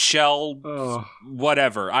nautilus shell,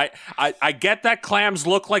 whatever. I get that clams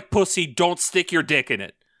look like pussy. Don't stick your dick in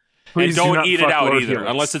it. Please and do don't not eat it fuck out Lord either, Helix.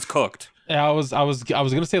 unless it's cooked. Yeah, I was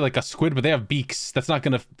gonna say like a squid, but they have beaks. That's not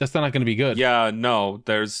gonna be good. Yeah, no,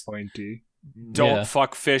 there's Pointy. don't Yeah.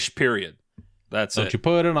 fuck fish, period. That's Don't it. you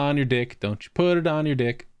put it on your dick. Don't you put it on your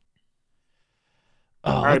dick.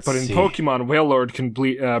 Oh, All right, let's but in see. Pokemon, Wailord can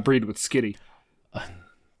breed with Skitty.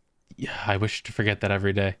 Yeah, I wish to forget that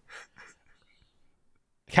every day.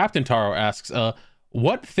 Captain Taro asks,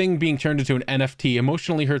 what thing being turned into an NFT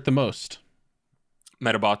emotionally hurt the most?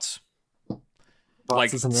 Metabots.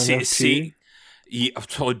 Like, is an see, NFT? yeah,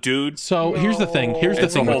 oh, dude, So here's the thing. Here's the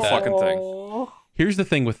it's a thing with whole that. fucking thing. Here's the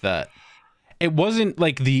thing with that. It wasn't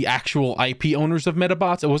like the actual IP owners of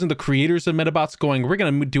Metabots. It wasn't the creators of Metabots going, we're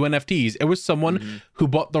going to do NFTs. It was someone who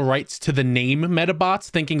bought the rights to the name Metabots,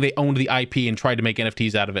 thinking they owned the IP and tried to make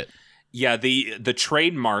NFTs out of it. Yeah, the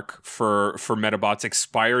trademark for Metabots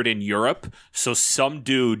expired in Europe, so some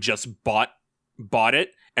dude just bought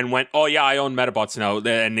it and went, "Oh yeah, I own Metabots now,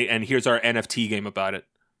 and here's our NFT game about it."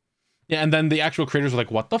 Yeah, and then the actual creators were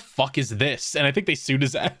like, what the fuck is this? And I think they sued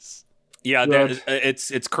his ass. Yeah, Right.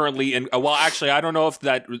 it's currently in. Well, actually, I don't know if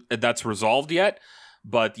that's resolved yet,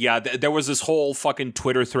 but yeah, there was this whole fucking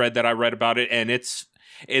Twitter thread that I read about it, and it's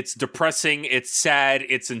depressing, it's sad,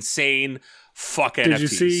 it's insane. Fuck NFTs. Did you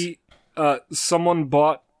see someone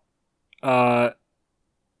bought a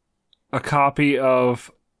copy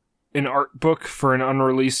of an art book for an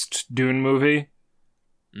unreleased Dune movie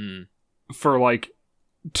Mm, for like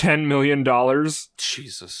 $10 million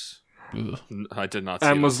Jesus, Ugh. I did not. See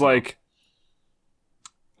and this, was no. like,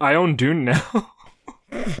 I own Dune now.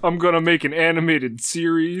 I'm gonna make an animated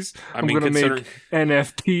series. I'm mean, gonna considering- make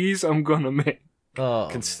NFTs. I'm gonna make.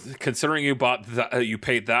 considering you bought that, you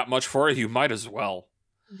paid that much for it, you might as well.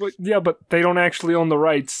 But yeah, but they don't actually own the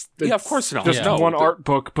rights. Yeah, of course not. Just Yeah. one No, art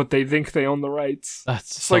book, but they think they own the rights.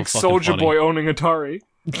 That's It's so like fucking Soulja funny. Boy owning Atari.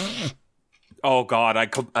 Oh God,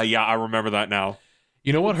 I remember that now.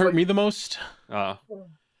 You know what hurt me the most? Uh,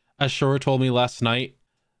 As Shora told me last night,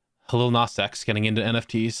 Lil Nas X getting into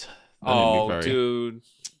NFTs. That made me oh, very- dude,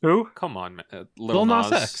 Who? come on, man. Lil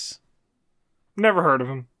Nas X. Never heard of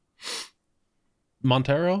him.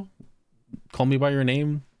 Montero? Call Me By Your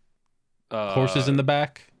Name? Horses in the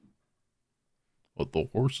back? What, the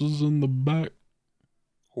horses in the back?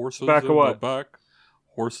 horses Back in of what? the back.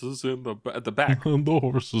 Horses in the at the back. The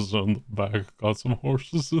horses in the back. Got some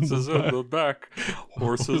horses in Horses the in back. the back.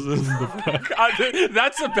 Horses in the back.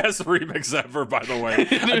 That's the best remix ever, by the way.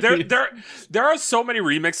 There are so many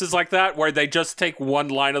remixes like that where they just take one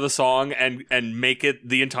line of the song and make it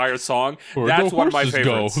the entire song. Where'd That's the one of my horses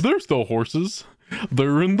favorites. Go? There's the horses.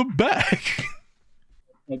 They're in the back.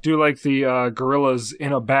 I do like the gorillas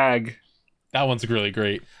in a bag. That one's really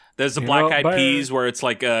great. There's the You Black know, Eyed but- Peas where it's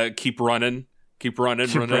like keep running, Keep running.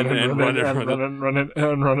 running. I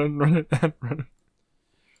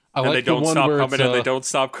And like they the don't one stop where coming, it's, and they don't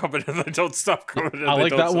stop coming, and they don't stop coming. And I they like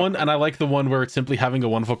don't that stop one, and I like the one where it's simply having a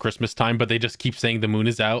wonderful Christmas time, but they just keep saying the moon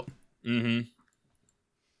is out. Mm-hmm.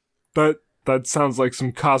 That sounds like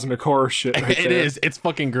some cosmic horror shit. Right It there. is. It's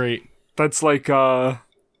fucking great. That's like the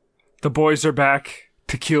boys are back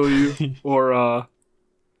to kill you, or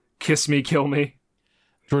kiss me, kill me.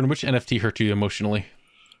 Jordan, which NFT hurt you emotionally?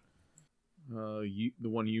 The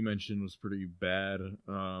one you mentioned was pretty bad.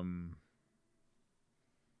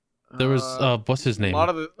 There was what's his name? A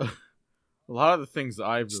lot of the things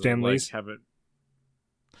I've really Stan liked Lee's? haven't.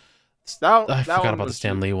 That I forgot one about the was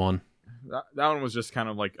Stan Lee one. That one was just kind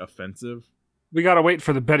of like offensive. We gotta wait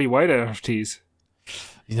for the Betty White NFTs.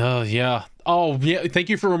 Yeah. Oh, yeah. Thank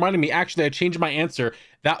you for reminding me. Actually, I changed my answer.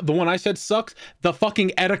 That the one I said sucks. The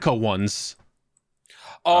fucking Etika ones.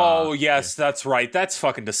 Oh yes, that's right. That's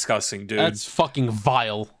fucking disgusting, dude. That's fucking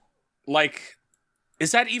vile. Like,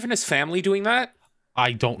 is that even his family doing that?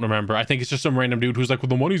 I don't remember. I think it's just some random dude who's like, well,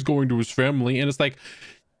 the money's going to his family, and it's like,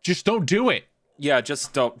 just don't do it. Yeah,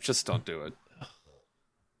 just don't do it.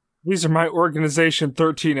 These are my organization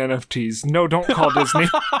 13 NFTs. No, don't call Disney.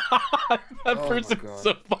 That person is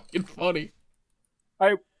so fucking funny.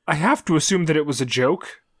 I have to assume that it was a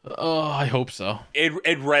joke. Oh, I hope so.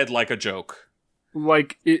 It read like a joke.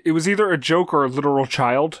 Like, it was either a joke or a literal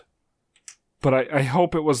child. But I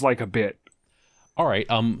hope it was like a bit. All right.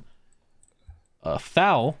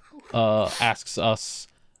 Fal asks us,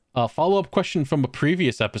 A follow-up question from a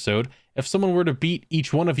previous episode. If someone were to beat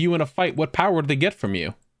each one of you in a fight, what power would they get from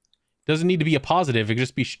you? Doesn't need to be a positive. It could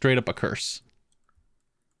just be straight up a curse.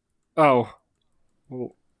 Oh.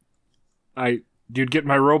 Well, you'd get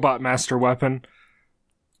my robot master weapon.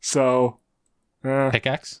 So,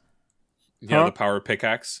 Pickaxe? Yeah, Huh? the power of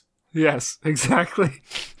pickaxe. yes, exactly.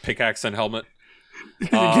 Pickaxe and helmet. You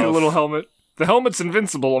get a little helmet. The helmet's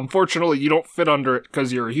invincible. Unfortunately, you don't fit under it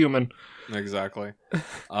because you're a human. Exactly.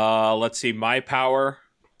 Let's see. My power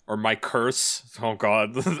or my curse. Oh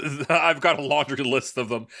God, I've got a laundry list of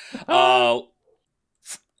them. Tell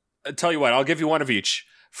you what, I'll give you one of each.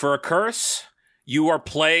 For a curse, you are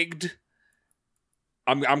plagued.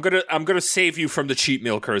 I'm gonna save you from the cheat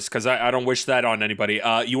meal curse because I don't wish that on anybody.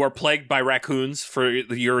 You are plagued by raccoons for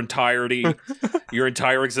your entire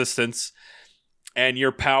existence, and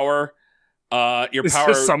your power. It's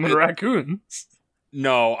just summon raccoons.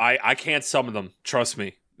 No, I can't summon them. Trust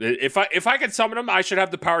me. If I could summon them, I should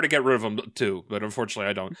have the power to get rid of them too. But unfortunately,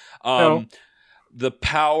 I don't. No. The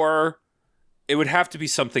power, it would have to be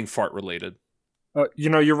something fart related.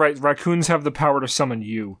 You're right. Raccoons have the power to summon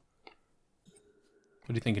you.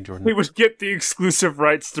 What are you thinking, Jordan? We would get the exclusive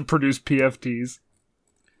rights to produce PFTs.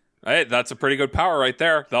 Hey, that's a pretty good power right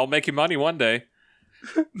there. That'll make you money one day.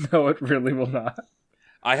 No, it really will not.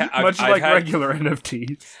 I've like had, regular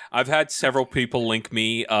NFTs. I've had several people link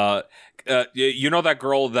me. You know that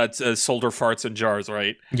girl that sold her farts in jars,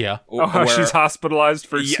 right? Yeah. Oh, she's hospitalized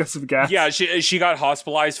for excessive gas. Yeah, she got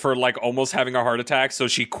hospitalized for like almost having a heart attack, so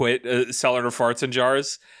she quit selling her farts in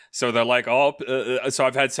jars. So they're like, so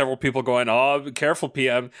I've had several people going, be careful,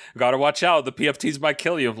 PM, gotta watch out. The PFTs might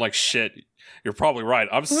kill you. I'm like, shit, you're probably right.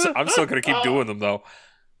 I'm still gonna keep doing them though.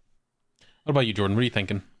 What about you, Jordan? What are you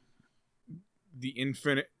thinking?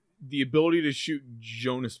 The ability to shoot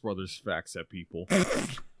Jonas Brothers facts at people.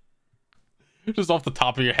 Just off the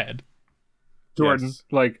top of your head. Jordan,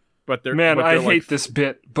 Yes. but they're I like, hate this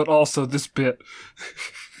bit, but also this bit.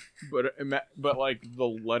 but like the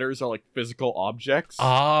letters are like physical objects.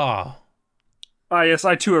 Ah, Yes,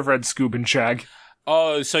 I too have read Scoob and Shag.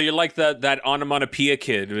 Oh, so you're like that onomatopoeia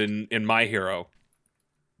kid in My Hero.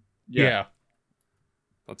 yeah.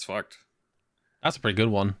 That's fucked. That's a pretty good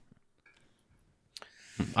one.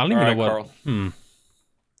 I don't even All know right, what. Carl.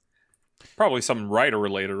 Probably something writer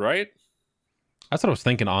related, right? That's what I was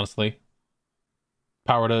thinking, honestly.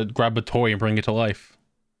 Power to grab a toy and bring it to life.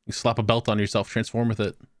 You slap a belt on yourself, transform with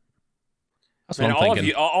it. That's what Man, I'm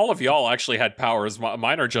thinking. all of y'all actually had powers.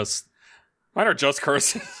 Mine are just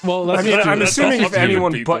curses. Well, that's I'm that's assuming all if human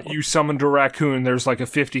anyone people. but you summoned a raccoon, there's like a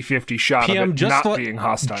 50-50 shot PM, of it just not like- being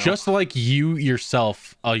hostile. just like you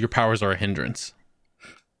yourself, your powers are a hindrance.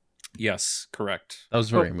 Yes, correct. That was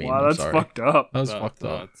very mean. Wow, I'm that's sorry. fucked up. That was fucked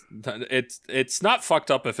up. It's not fucked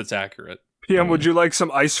up if it's accurate. PM, would you like some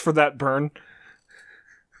ice for that burn?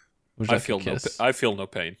 Would you I like a kiss? feel no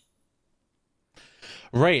pain.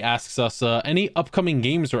 Ray asks us, any upcoming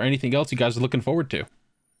games or anything else you guys are looking forward to?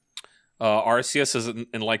 Arceus is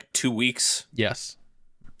in like 2 weeks. Yes,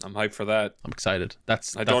 I'm hyped for that. I'm excited.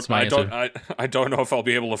 That's my I answer. don't know if I'll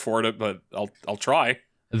be able to afford it, but I'll try.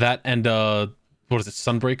 That and what is it,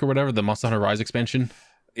 Sunbreak or whatever, the Monster Hunter Rise expansion.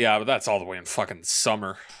 Yeah, but that's all the way in fucking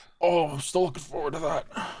summer. Oh, I'm still looking forward to that.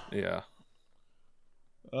 Yeah.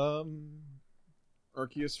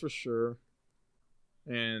 Arceus for sure,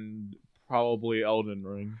 and probably Elden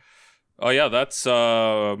Ring. Oh yeah, that's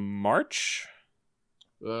March.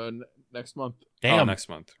 Next month. Damn. Oh, next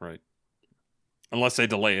month, right? Unless they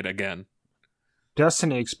delay it again.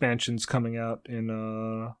 Destiny expansion's coming out in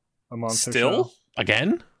a month or Still? so.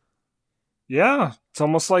 Again? Yeah, it's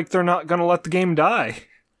almost like they're not gonna let the game die.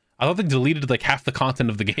 I thought they deleted like half the content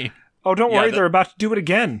of the game. Oh, don't Yeah, worry, they're about to do it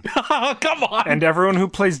again. Come on. And everyone who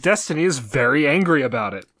plays Destiny is very angry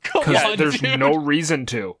about it. Because on, there's dude. no reason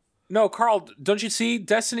to. No, Carl, don't you see?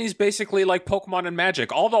 Destiny's basically like Pokemon and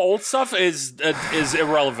Magic. All the old stuff is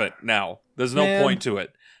irrelevant now. There's no Man. point to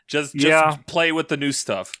it. Just Yeah. play with the new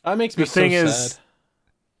stuff. That makes me The thing so is- sad.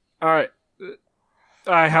 Alright.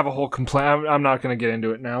 I have a whole complaint. I'm not going to get into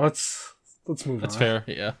it now. Let's move That's on. fair,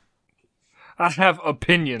 yeah. I have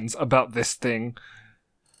opinions about this thing.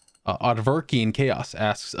 Odverkian Chaos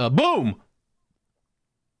asks, boom!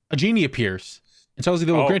 A genie appears and tells you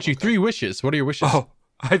they will Oh, grant you okay. 3 wishes. What are your wishes? Oh,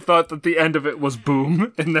 I thought that the end of it was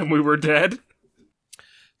boom, and then we were dead.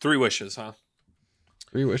 3 wishes, huh?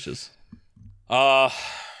 3 wishes. I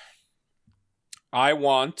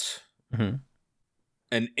want Mm-hmm.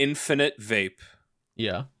 an infinite vape.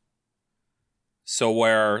 Yeah. So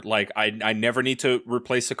where like I never need to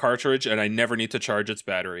replace the cartridge and I never need to charge its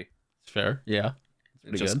battery. Fair, yeah.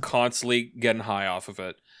 Pretty Just good. constantly getting high off of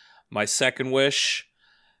it. My second wish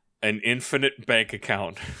an infinite bank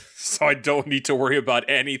account, so I don't need to worry about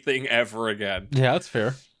anything ever again. Yeah, that's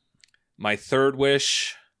fair. My third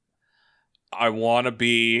wish, I want to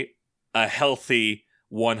be a healthy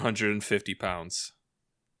 150 pounds.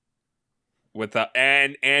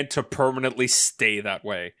 And to permanently stay that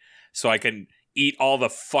way. So I can eat all the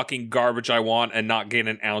fucking garbage I want and not gain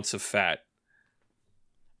an ounce of fat.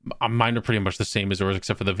 Mine are pretty much the same as yours,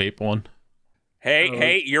 except for the vape one.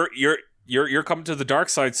 Hey, you're coming to the dark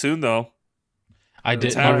side soon, though. I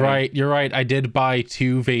did. happening. You're right. I did buy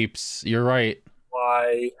 2 vapes. You're right.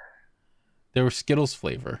 Why? They were Skittles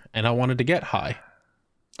flavor, and I wanted to get high.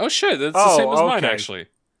 Oh shit, that's the same as mine, okay. actually.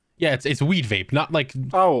 Yeah, it's weed vape, not like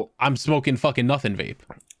Oh, I'm smoking fucking nothing vape.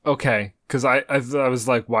 okay. Because I was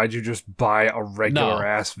like, why'd you just buy a regular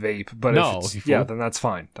ass vape? But No, if you it's, yeah, fool. then that's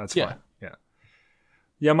fine. That's Yeah. fine. Yeah.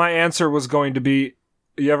 Yeah, my answer was going to be,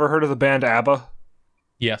 you ever heard of the band ABBA?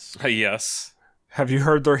 Yes. Yes. Have you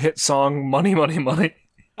heard their hit song, Money, Money, Money?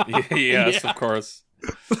 Yes, Yeah. of course.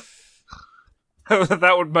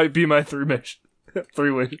 That might be my 3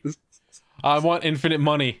 wishes. I want infinite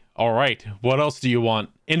money. All right. What else do you want?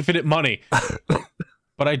 Infinite money.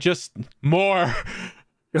 But I just more.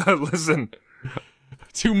 Listen,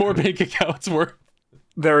 2 more bank accounts worth.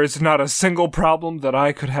 there is not a single problem that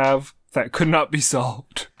I could have that could not be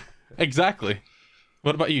solved. Exactly.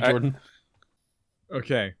 What about you, Jordan?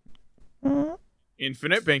 Okay.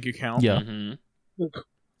 Infinite bank account. Yeah. Mm-hmm.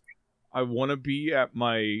 I want to be at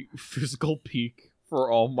my physical peak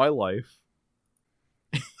for all my life.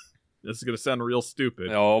 This is going to sound real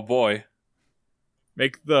stupid. Oh boy.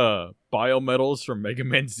 Make the biometals from Mega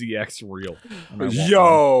Man ZX real. And I want them.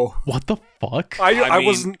 Yo, What the fuck? I mean-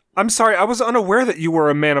 wasn't. I'm sorry, I was unaware that you were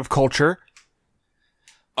a man of culture.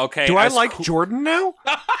 Okay. Do I as like coo- Jordan now?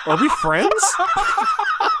 Are we friends?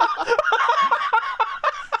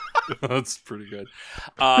 That's pretty good.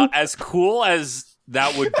 As cool as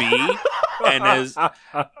that would be, and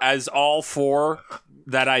as all for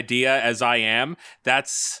that idea as I am,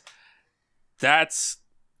 that's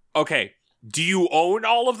okay. Do you own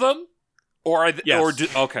all of them, or are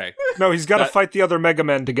Yes. okay? No, he's got to That- fight the other Mega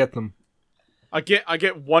Men to get them. I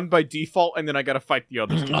get one by default, and then I gotta fight the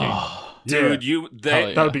others. To gain. Oh, Dude, Hell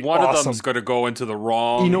yeah. That would be one of awesome. them's going to go into the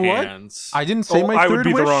wrong You know what? hands. I didn't say my I third would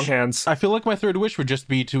be wish. the wrong hands. I feel like my third wish would just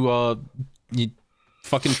be to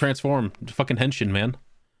fucking transform, fucking henshin, man.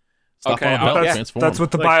 Stop Okay, on a belt, That's, transform. that's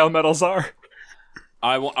what the Like- biometals are.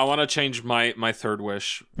 I want to change my third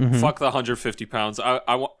wish. Mhm. Fuck the 150 pounds.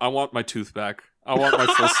 I want my tooth back. I want my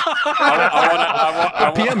full.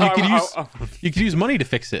 I PM, you could use- I- You could use money to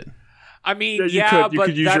fix it. I mean, Yeah, you yeah, could. You but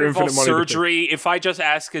could use that your involves infinite money to surgery. If I just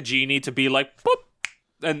ask a genie to be like, boop,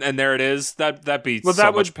 and there it is, that'd be Well, so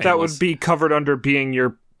that much would painless. be covered under being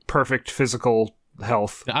your perfect physical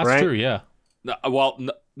health. That's right? true, yeah.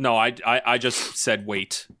 No, I just said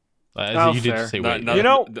wait. Oh, You did fair. just say No- wait. no- You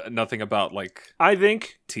know- nothing about like I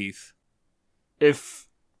think teeth. if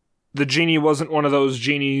the genie wasn't one of those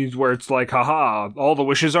genies where it's like, haha, all the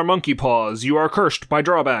wishes are monkey paws, you are cursed by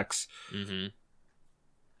drawbacks. Mm-hmm.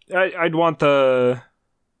 I'd want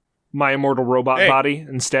my immortal robot Hey. body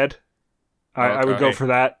instead. I would go Okay. for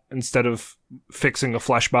that instead of fixing a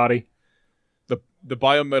flesh body. The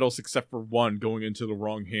biometals, except for one going into the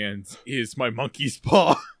wrong hands, is my monkey's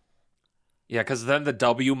paw. Yeah, because then the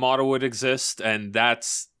W model would exist, and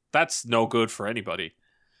that's no good for anybody.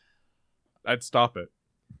 I'd stop it.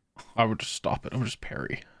 I would just stop it. I would just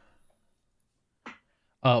parry.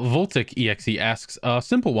 Voltic EXE asks,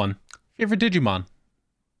 simple one. Favorite Digimon?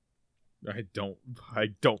 I don't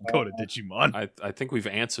go to Digimon. I think we've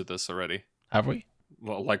answered this already. Have we?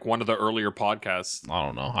 Well, like one of the earlier podcasts. I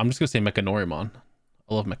don't know. I'm just gonna say Mechanorimon.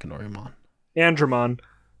 I love Mechanorimon. Andromon.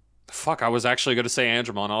 Fuck, I was actually going to say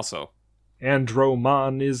Andromon also.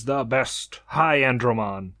 Andromon is the best. Hi,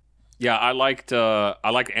 Andromon. Yeah, I liked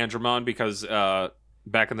Andromon because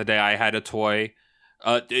back in the day I had a toy.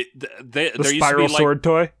 The There used to spiral be, like, sword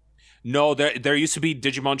toy. No, there used to be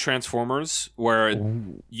Digimon Transformers where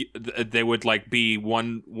they would like be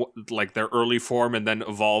like their early form and then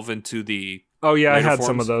evolve into the. Oh yeah, I later had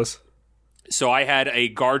some forms. of those. So I had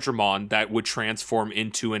a Gardramon that would transform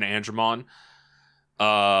into an Andromon.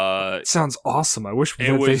 Sounds awesome. I wish It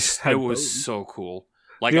that was they had it was those. so cool.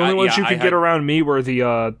 Like The only ones you I could had- get around me were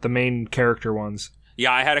the main character ones.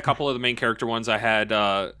 Yeah, I had a couple of the main character ones. I had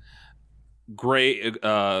Gray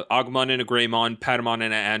Agumon and a Greymon, Patamon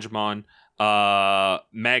and an Angemon,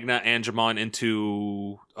 Magna Angemon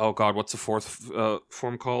into what's the fourth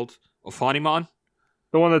form called? Ophanimon?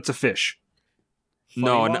 The one that's a fish.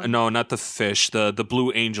 No, Funnymon? no, not the fish. The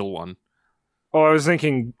blue angel one. Oh, I was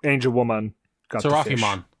thinking Angel Woman got the fish.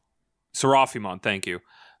 Seraphimon. Seraphimon, thank you.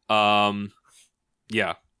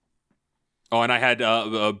 Yeah. Oh, and I had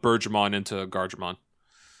Bergemon into Gargemon.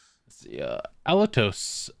 Let's see,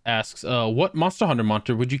 Alatos asks, what Monster Hunter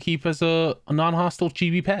monster would you keep as a non-hostile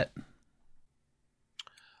chibi pet?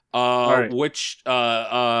 right. Which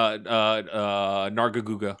Nargacuga.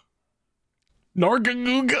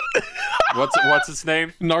 Nargacuga. What's its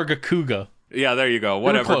name? Nargacuga. Yeah, there you go.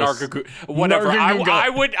 Whatever. close. Nargacuga. Whatever.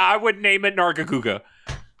 Nargacuga. I would name it Nargacuga.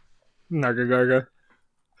 Nargagarga.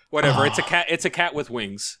 Whatever. It's a cat. It's a cat with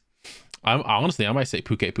wings. Honestly, I might say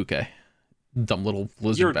Puke. Dumb little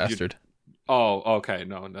lizard bastard. Oh, okay.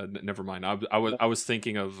 No, never mind. I was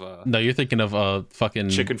thinking of No, you're thinking of fucking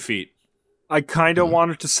chicken feet. I kind of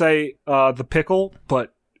wanted to say the pickle,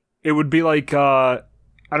 but it would be like I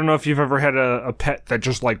don't know if you've ever had a pet that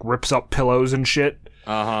just like rips up pillows and shit.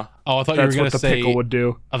 Uh-huh. Oh, I thought you were That's gonna what the say pickle would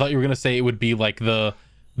do. I thought you were gonna say it would be like the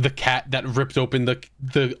cat that ripped open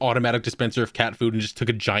the automatic dispenser of cat food and just took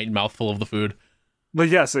a giant mouthful of the food. But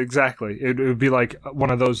yes, exactly. It would be like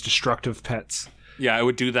one of those destructive pets. Yeah, I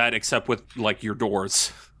would do that except with like your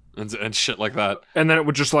doors and shit like that. And then it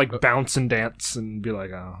would just like bounce and dance and be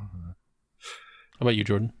like, oh. How about you,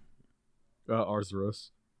 Jordan? Arzuros.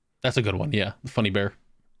 That's a good one. Yeah, the funny bear.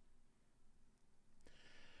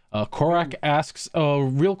 Korak asks a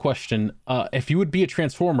real question. If you would be a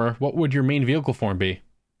transformer, what would your main vehicle form be?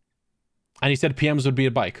 And he said PMs would be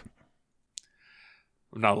a bike.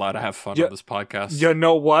 I'm not allowed to have fun Yeah. on this podcast. You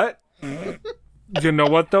know what? You know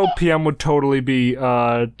what though? PM would totally be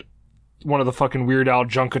one of the fucking Weird Al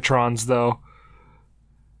Junkatrons though.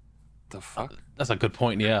 The fuck? That's a good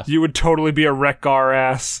point. Yeah. You would totally be a Wreck-Gar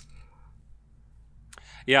ass.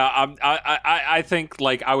 Yeah, I think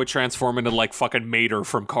like I would transform into like fucking Mater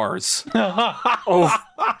from Cars. Oh,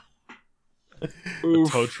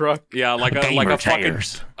 Tow truck. Yeah, like a fucking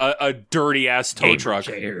a dirty ass tow truck.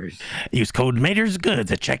 Use code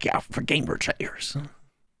MatersGoods at checkout for gamer chairs.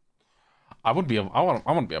 I want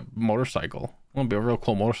to be a motorcycle. I want to be a real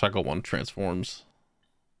cool motorcycle one transforms.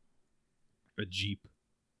 A Jeep.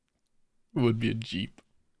 It would be a Jeep.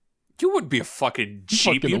 You would be a fucking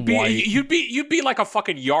Jeep. Fucking You'd white. be like a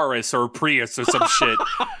fucking Yaris or a Prius or some shit.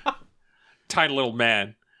 Tiny little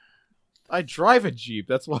man. I drive a Jeep.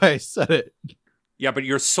 That's why I said it. Yeah, but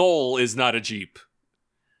your soul is not a Jeep.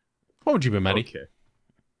 What would you be, Maddie? Okay.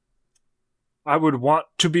 I would want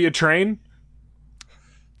to be a train.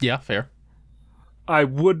 Yeah, fair. I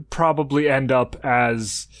would probably end up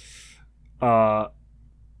as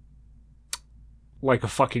like a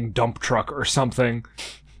fucking dump truck or something.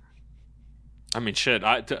 I mean, shit.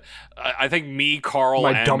 I think me, Carl,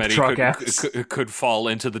 My and dump Medi truck ass. could fall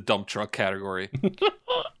into the dump truck category.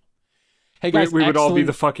 Hey guys, we would all be excellent-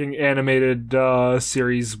 the fucking animated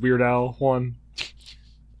series Weird Al one.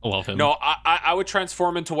 I love him. No, I would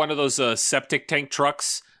transform into one of those septic tank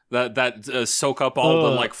trucks that soak up all the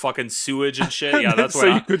like fucking sewage and shit. Yeah, that's so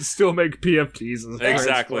what. you could still make PFTs as a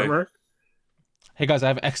Exactly. Transformer. Hey guys, I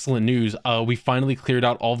have excellent news. We finally cleared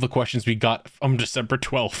out all the questions we got from December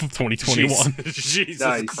 12th, 2021. Jesus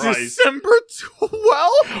Nice. Christ. December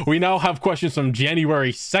 12th? We now have questions from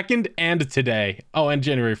January 2nd and today. Oh, and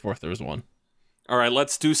January 4th there was one. All right,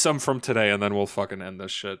 let's do some from today, and then we'll fucking end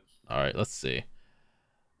this shit. All right, let's see.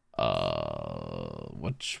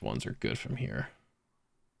 Which ones are good from here?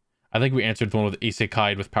 I think we answered the one with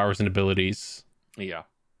Isekai with powers and abilities. Yeah.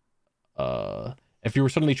 If you were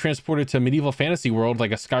suddenly transported to a medieval fantasy world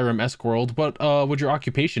like a Skyrim-esque world, what would your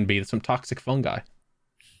occupation be? Some toxic fungi.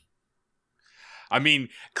 I mean,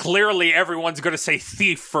 clearly everyone's gonna say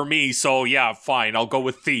thief for me, so yeah, fine, I'll go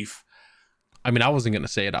with thief. I mean, I wasn't gonna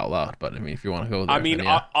say it out loud, but I mean, if you want to go there, I mean, then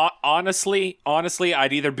yeah. honestly,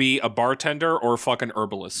 I'd either be a bartender or a fucking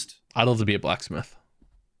herbalist. I'd love to be a blacksmith.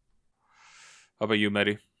 How about you,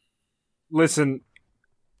 Medi? Listen,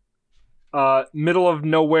 middle of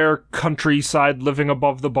nowhere countryside living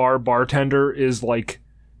above the bar bartender is like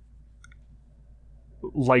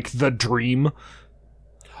the dream.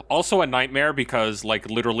 Also a nightmare because like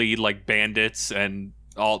literally like bandits and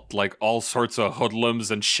all sorts of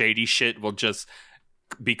hoodlums and shady shit will just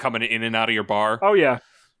be coming in and out of your bar. Oh yeah.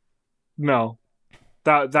 No.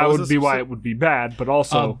 That was would this be why specific- it would be bad, but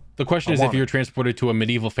also The question I is, if want you it. were transported to a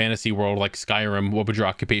medieval fantasy world like Skyrim, what would your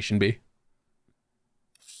occupation be?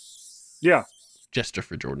 yeah. Jester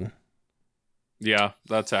for Jordan. Yeah,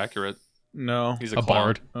 that's accurate. No. He's A a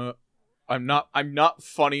clown. bard. I'm not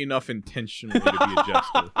funny enough intentionally to be a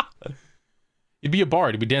jester. You'd be a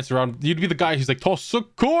bard. You'd be dancing around. You'd be the guy who's like, toss a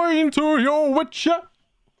coin to your witcher.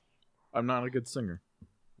 I'm not a good singer.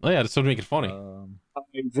 Oh yeah, that's to make it funny.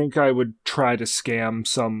 I think I would try to scam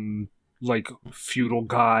some like feudal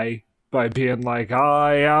guy by being like,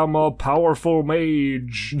 I am a powerful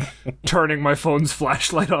mage, turning my phone's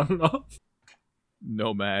flashlight on and off.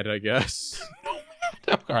 Nomad, I guess.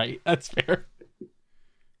 All right, that's fair.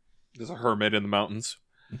 There's a hermit in the mountains.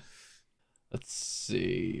 Let's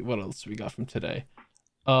see. What else we got from today?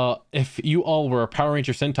 If you all were a Power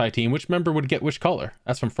Ranger Sentai team, which member would get which color?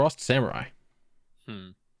 That's from Frost Samurai.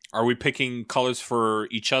 Are we picking colors for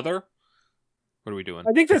each other? What are we doing?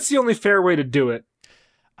 I think that's the only fair way to do it.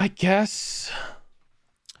 I guess.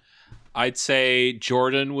 I'd say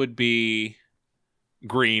Jordan would be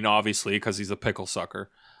green, obviously, because he's a pickle sucker.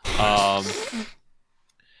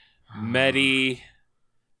 Medi,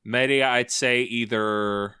 I'd say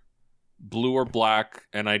either blue or black,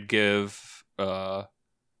 and I'd give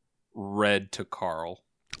red to Carl.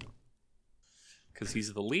 Because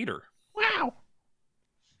he's the leader. Wow.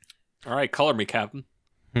 All right, color me, Captain.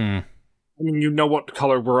 I mean, you know what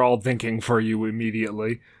color we're all thinking for you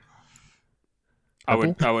immediately. I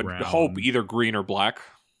would Brown. hope either green or black.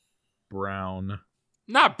 Brown.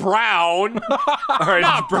 Not brown. All right,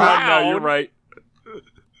 Not it's brown. No, you're brown. right.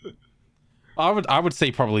 I would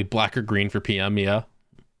say probably black or green for PM. Yeah.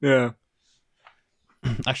 Yeah.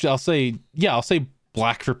 Actually, I'll say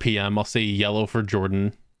black for PM. I'll say yellow for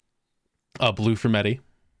Jordan. Blue for Medi.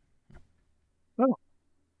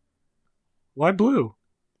 Why blue?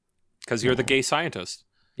 Because you're the gay scientist.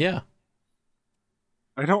 Yeah.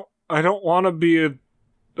 I don't want to be a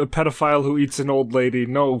pedophile who eats an old lady.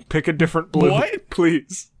 No, pick a different blue. What?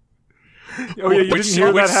 Please. Oh yeah, you Which didn't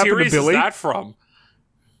hear which that happen to series Billy? is that from?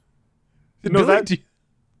 No,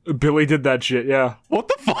 Billy did that shit, yeah. What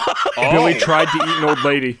the fuck? Oh. Billy tried to eat an old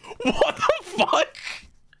lady. What the fuck?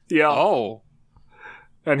 Yeah. Oh.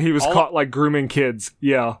 And he was Oh. caught like grooming kids.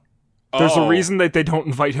 Yeah. There's Oh. a reason that they don't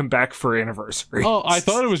invite him back for anniversary. Oh, I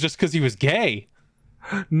thought it was just because he was gay.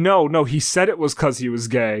 No, he said it was because he was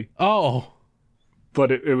gay, Oh.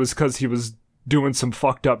 but it was because he was doing some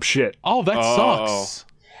fucked up shit. Oh, that Oh. sucks.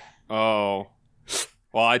 Oh.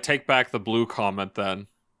 Well, I take back the blue comment then.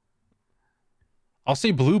 I'll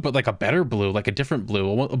say blue, but like a better blue, like a different blue.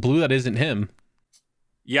 I want a blue that isn't him.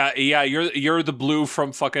 Yeah, you're the blue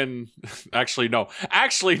from fucking. Actually, no.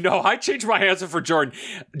 I changed my answer for Jordan.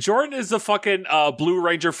 Jordan is the fucking Blue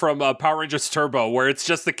Ranger from Power Rangers Turbo, where it's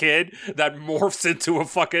just the kid that morphs into a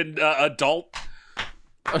fucking adult.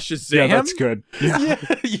 Shazam? Yeah, that's good. Yeah,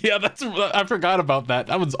 yeah, I forgot about that.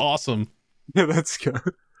 That was awesome. Yeah, that's good.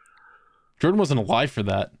 Jordan wasn't alive for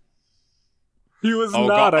that. He was Oh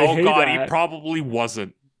not. god, I hate that. he probably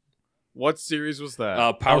wasn't. What series was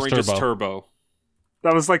that? Power was Rangers Turbo. Turbo.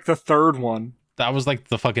 That was like the third one. That was like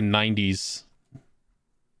the fucking 90s.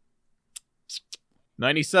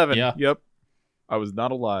 97. Yeah. Yep. I was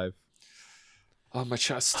not alive. Oh, my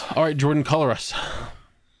chest. All right, Jordan, color us.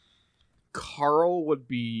 Carl would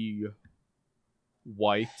be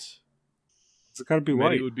white. It's gotta be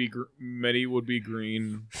white. Medi would be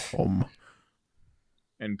green,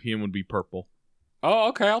 and PM would be purple. Oh,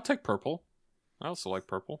 okay, I'll take purple. I also like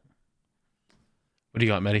purple. What do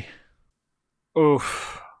you got, Medi?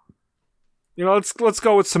 Oof. You know, let's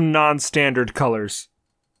go with some non-standard colors.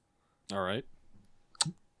 All right.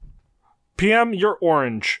 PM, you're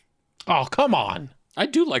orange. Oh, come on. I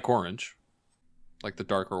do like orange. Like the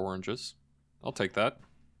darker oranges. I'll take that.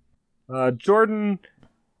 Jordan,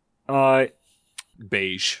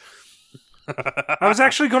 Beige. I was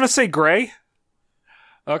actually going to say gray.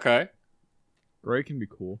 Okay. Gray can be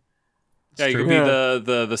cool. Yeah, you true. could be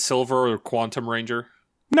Yeah. the silver or quantum ranger.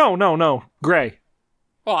 No, gray.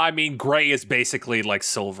 Well, I mean, gray is basically like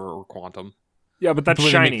silver or quantum. Yeah, but that's The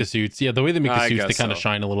way they shiny. make the suits. Yeah, the way they make the I suits, they guess kind of so.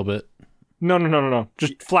 shine a little bit. No.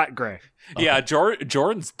 Just flat gray. Yeah,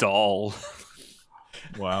 Jordan's dull.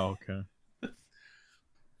 Wow, okay.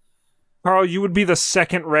 Carl, you would be the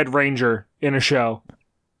second Red Ranger in a show.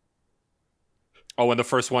 Oh, when the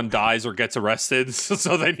first one dies or gets arrested,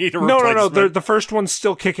 so they need a No. replacement. The first one's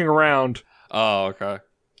still kicking around. Oh, okay.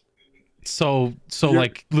 So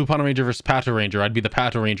like Lupin Ranger versus Pato Ranger, I'd be the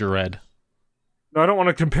Pato Ranger red. No, I don't want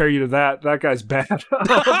to compare you to that. That guy's bad.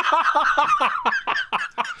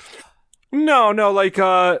 No, like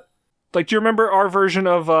do you remember our version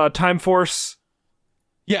of Time Force?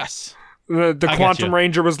 Yes. The I got Quantum you.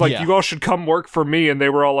 Ranger was like, Yeah. you all should come work for me, and they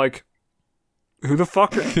were all like, who the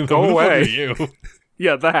fuck? Who the Go fuck are away. you?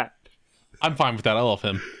 Yeah, that. I'm fine with that. I love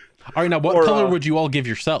him. All right, now what Or, color would you all give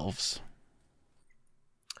yourselves?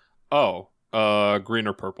 Oh, green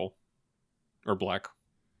or purple. Or black.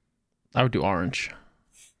 I would do orange.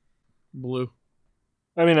 Blue.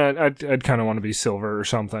 I mean, I'd kind of want to be silver or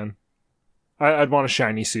something. I'd want a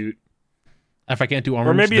shiny suit, If I can't do orange,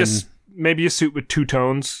 or maybe then maybe a suit with two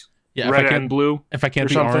tones. Yeah, red and blue. If I can't or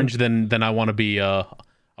be something. orange, then I want to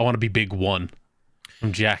be Big One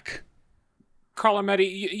from Jack. Carl and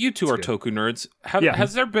Maddie, you two are good. Toku nerds. Yeah.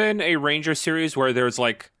 Has there been a Ranger series where there's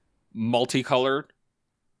like multicolored?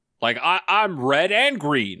 Like I'm red and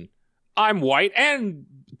green. I'm white and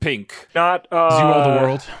pink. Not Zero the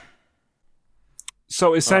World.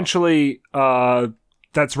 So essentially,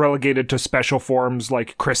 that's relegated to special forms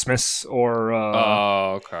like Christmas or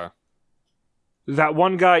Oh, okay. that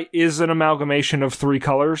one guy is an amalgamation of 3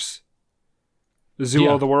 colors. Zuo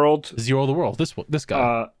Yeah. the World. Zero the World. This guy.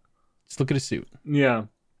 Uh, Just look at his suit. yeah.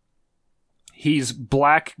 He's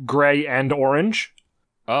black, gray, and orange.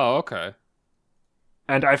 Oh, okay.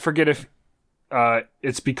 And I forget if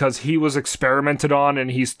it's because he was experimented on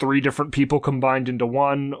and he's 3 different people combined into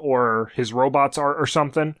one, or his robots are, or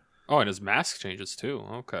something. Oh, and his mask changes too.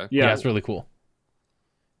 Okay. Yeah, it's really cool.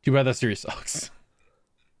 Too bad that series sucks.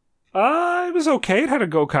 It was okay. It had a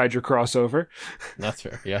Gokaiger crossover. That's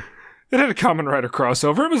fair. Yeah. It had a Kamen Rider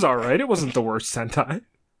crossover. It was alright. It wasn't the worst Sentai.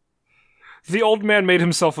 The old man made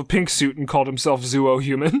himself a pink suit and called himself Zuo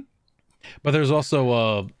Human. But there's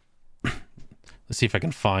also let's see if I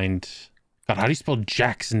can find. God, how do you spell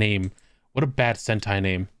Jack's name? What a bad Sentai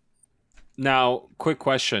name. Now, quick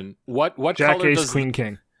question: What Jack color Ace does Queen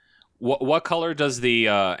King. what color does the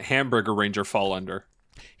Hamburger Ranger fall under?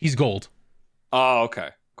 He's gold. Oh, okay,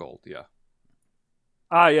 gold. Yeah.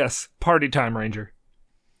 Ah, yes. Party Time Ranger.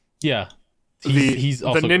 Yeah. He's He's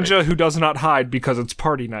also the ninja great. who does not hide because it's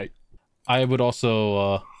party night. I would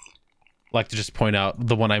also like to just point out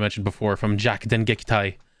the one I mentioned before from Jack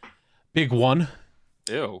Dengekitai. Big One.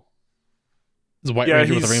 Ew. It's a white Yeah,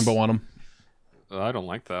 ranger with a he's- rainbow on him. I don't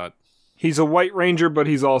like that. He's a white ranger, but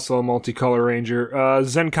he's also a multicolor ranger.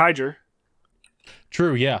 Zenkaiger.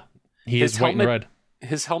 True, yeah. He His is white and helmet- red.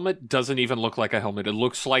 His helmet doesn't even look like a helmet. It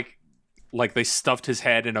looks like they stuffed his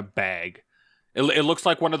head in a bag. It looks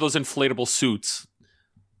like one of those inflatable suits,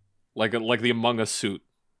 like the Among Us suit.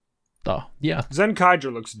 Oh, yeah.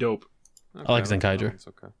 Zenkaiger looks dope. I like Zenkaiger. It's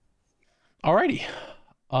okay. Alrighty.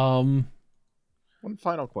 One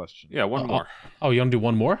final question. Yeah, one more. Oh, you want to do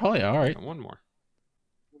one more? Oh, yeah, alright. One more.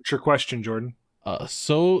 What's your question, Jordan?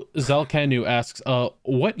 So Zelkanu asks,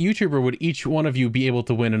 what YouTuber would each one of you be able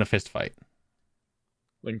to win in a fist fight?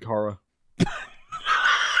 Linkara.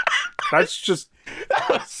 That's just. That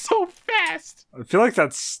was so fast. I feel like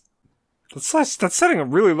that's setting a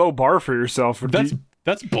really low bar for yourself.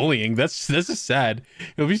 That's bullying. This is sad.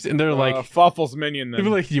 You'll be sitting there like Fawful's minion. you'll Then.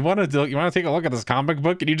 be like, you want to take a look at this comic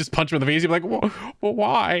book, and you just punch him in the face. You're like, well,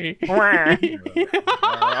 why? I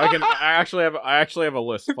actually have a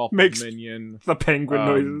list. Fawful's Makes- minion. the penguin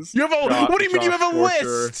noises. You have a Josh- what do you mean you have a Josh Porcher.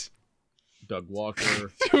 list? Doug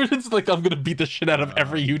Walker. Dude, it's like I'm gonna beat the shit out of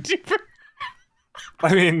every YouTuber.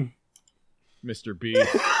 I mean, Mr. B.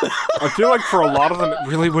 I feel like for a lot of them, it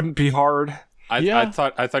really wouldn't be hard. I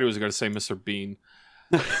thought he was going to say Mr. Bean.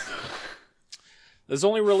 There's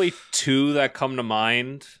only really 2 that come to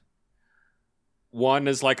mind. One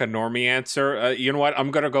is like a normie answer. You know what?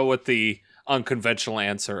 I'm going to go with the unconventional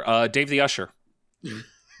answer. Dave the Usher.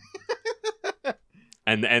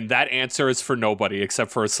 and that answer is for nobody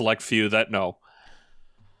except for a select few that know.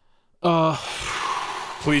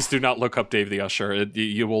 Please do not look up Dave the Usher.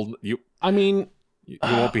 You won't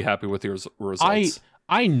be happy with your results.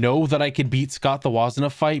 I know that I could beat Scott the Woz in a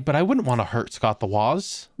fight, but I wouldn't want to hurt Scott the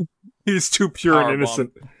Woz. He's too pure and Powerbomb.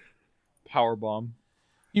 innocent. Powerbomb.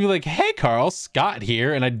 You'd be like, hey, Carl, Scott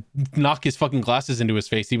here. And I'd knock his fucking glasses into his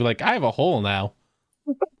face. He'd be like, I have a hole now.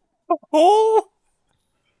 Oh,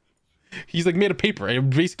 He's like made of paper. It would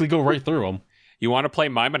basically go right through him. You want to play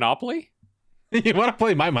My Monopoly? You want to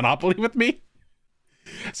play my Monopoly with me?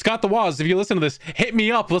 Scott the Woz, if you listen to this, hit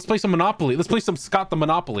me up. Let's play some Monopoly. Let's play some Scott the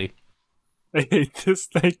Monopoly. I hate this.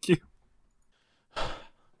 Thank you.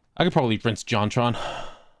 I could probably Prince Jontron.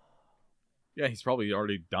 Yeah, he's probably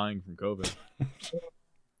already dying from COVID.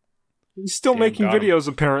 He's still Damn, making got him. videos,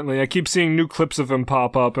 apparently. I keep seeing new clips of him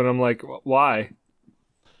pop up, and I'm like, why?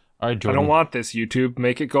 All right, I Jordan. don't want this, YouTube.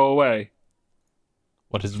 Make it go away.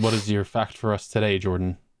 What is your fact for us today,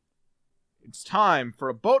 Jordan? It's time for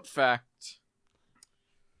a boat fact.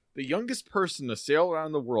 The youngest person to sail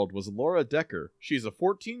around the world was Laura Decker. She's a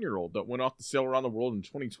 14-year-old that went off to sail around the world in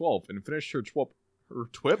 2012 and finished her trip. Her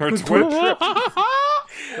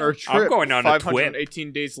Her trip. I'm going on a twip.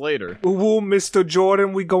 518 days later. Ooh, Mr.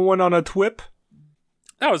 Jordan, we going on a twip?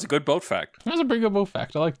 That was a good boat fact. That was a pretty good boat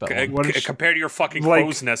fact. I like that one. What is she- Compared to your fucking like-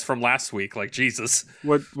 crow's nest from last week, like Jesus.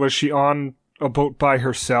 What was she on a boat by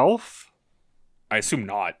herself? I assume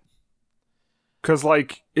not. Because,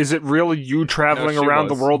 like, is it really you traveling No, she around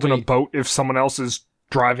was. the world in a Wait. boat if someone else is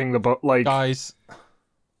driving the boat? Like, Guys,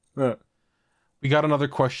 We got another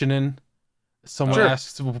question in. Someone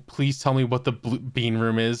asks, please tell me what the bean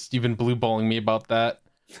room is. You've been blue balling me about that.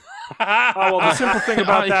 Well, the simple thing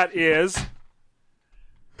about that is...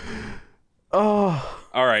 Oh.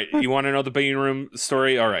 All right, you want to know the bean room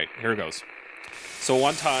story? All right, here it goes. So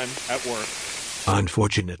one time at work...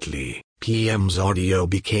 Unfortunately, PM's audio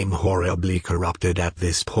became horribly corrupted at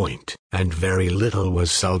this point, and very little was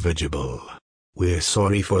salvageable. We're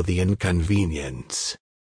sorry for the inconvenience.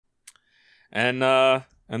 And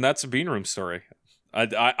that's a bean room story.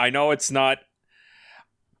 I know it's not...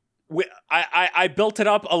 I built it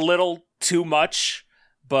up a little too much,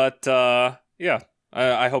 but yeah,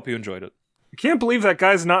 I hope you enjoyed it. I can't believe that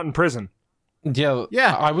guy's not in prison. Yeah.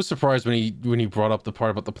 I was surprised when he brought up the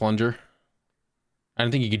part about the plunger. I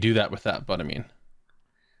didn't think you could do that with that, but I mean...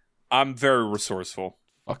 I'm very resourceful.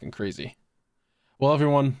 Fucking crazy. Well,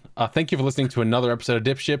 everyone, thank you for listening to another episode of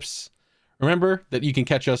Dip Ships. Remember that you can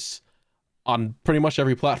catch us on pretty much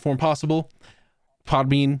every platform possible.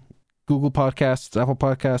 Podbean, Google Podcasts, Apple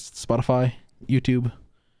Podcasts, Spotify, YouTube,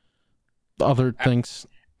 other things.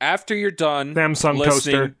 After you're done Samsung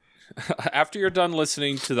toaster. After you're done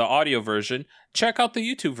listening to the audio version, check out the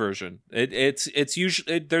YouTube version. It's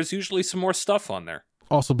usually there's usually some more stuff on there.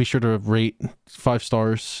 Also, be sure to rate 5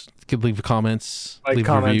 stars. You can leave comments, leave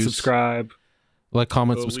comment, reviews, subscribe. Like,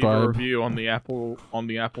 comment, subscribe. Leave a review on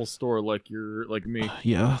the Apple Store, like you're like me.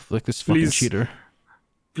 Yeah, like this fucking cheater.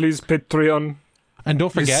 Please, Patreon. And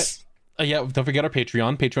don't forget, don't forget our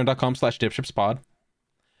Patreon, patreon.com/dipshipspod.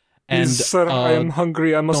 And sir, I am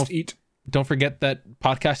hungry. I must eat. Don't forget that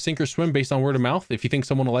podcasts sink or swim based on word of mouth. If you think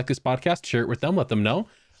someone will like this podcast, share it with them. Let them know.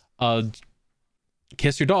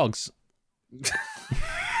 Kiss your dogs.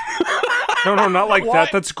 No, not like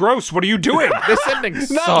that. That's gross. What are you doing? This ending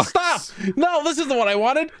sucks. No, stop. No, this is the one I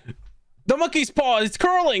wanted. The monkey's paw. It's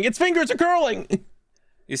curling. Its fingers are curling.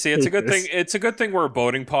 You see, it's a good thing. It's a good thing we're a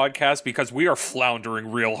boating podcast because we are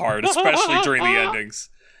floundering real hard, especially during the endings.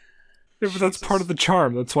 Yeah, but that's part of the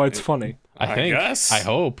charm. That's why it's funny. I think. Guess. I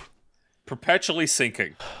hope. Perpetually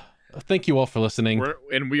sinking. Thank you all for listening.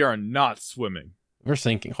 We are not swimming. We're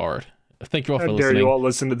sinking hard. Thank you all for How listening. dare you all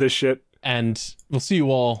listen to this shit. And we'll see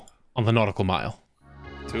you all on the Nautical Mile.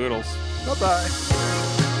 Toodles. Bye-bye.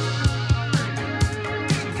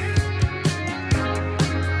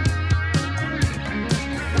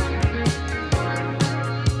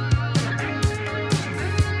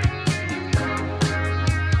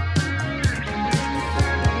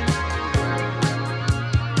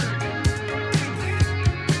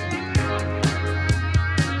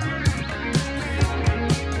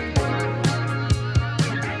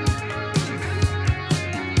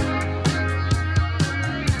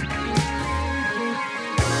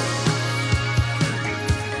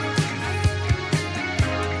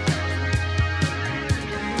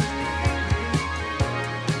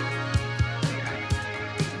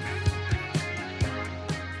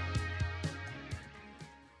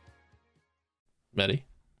 Maddie?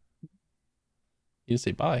 You didn't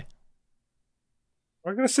say bye.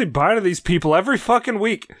 I'm gonna say bye to these people every fucking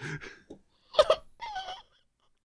week.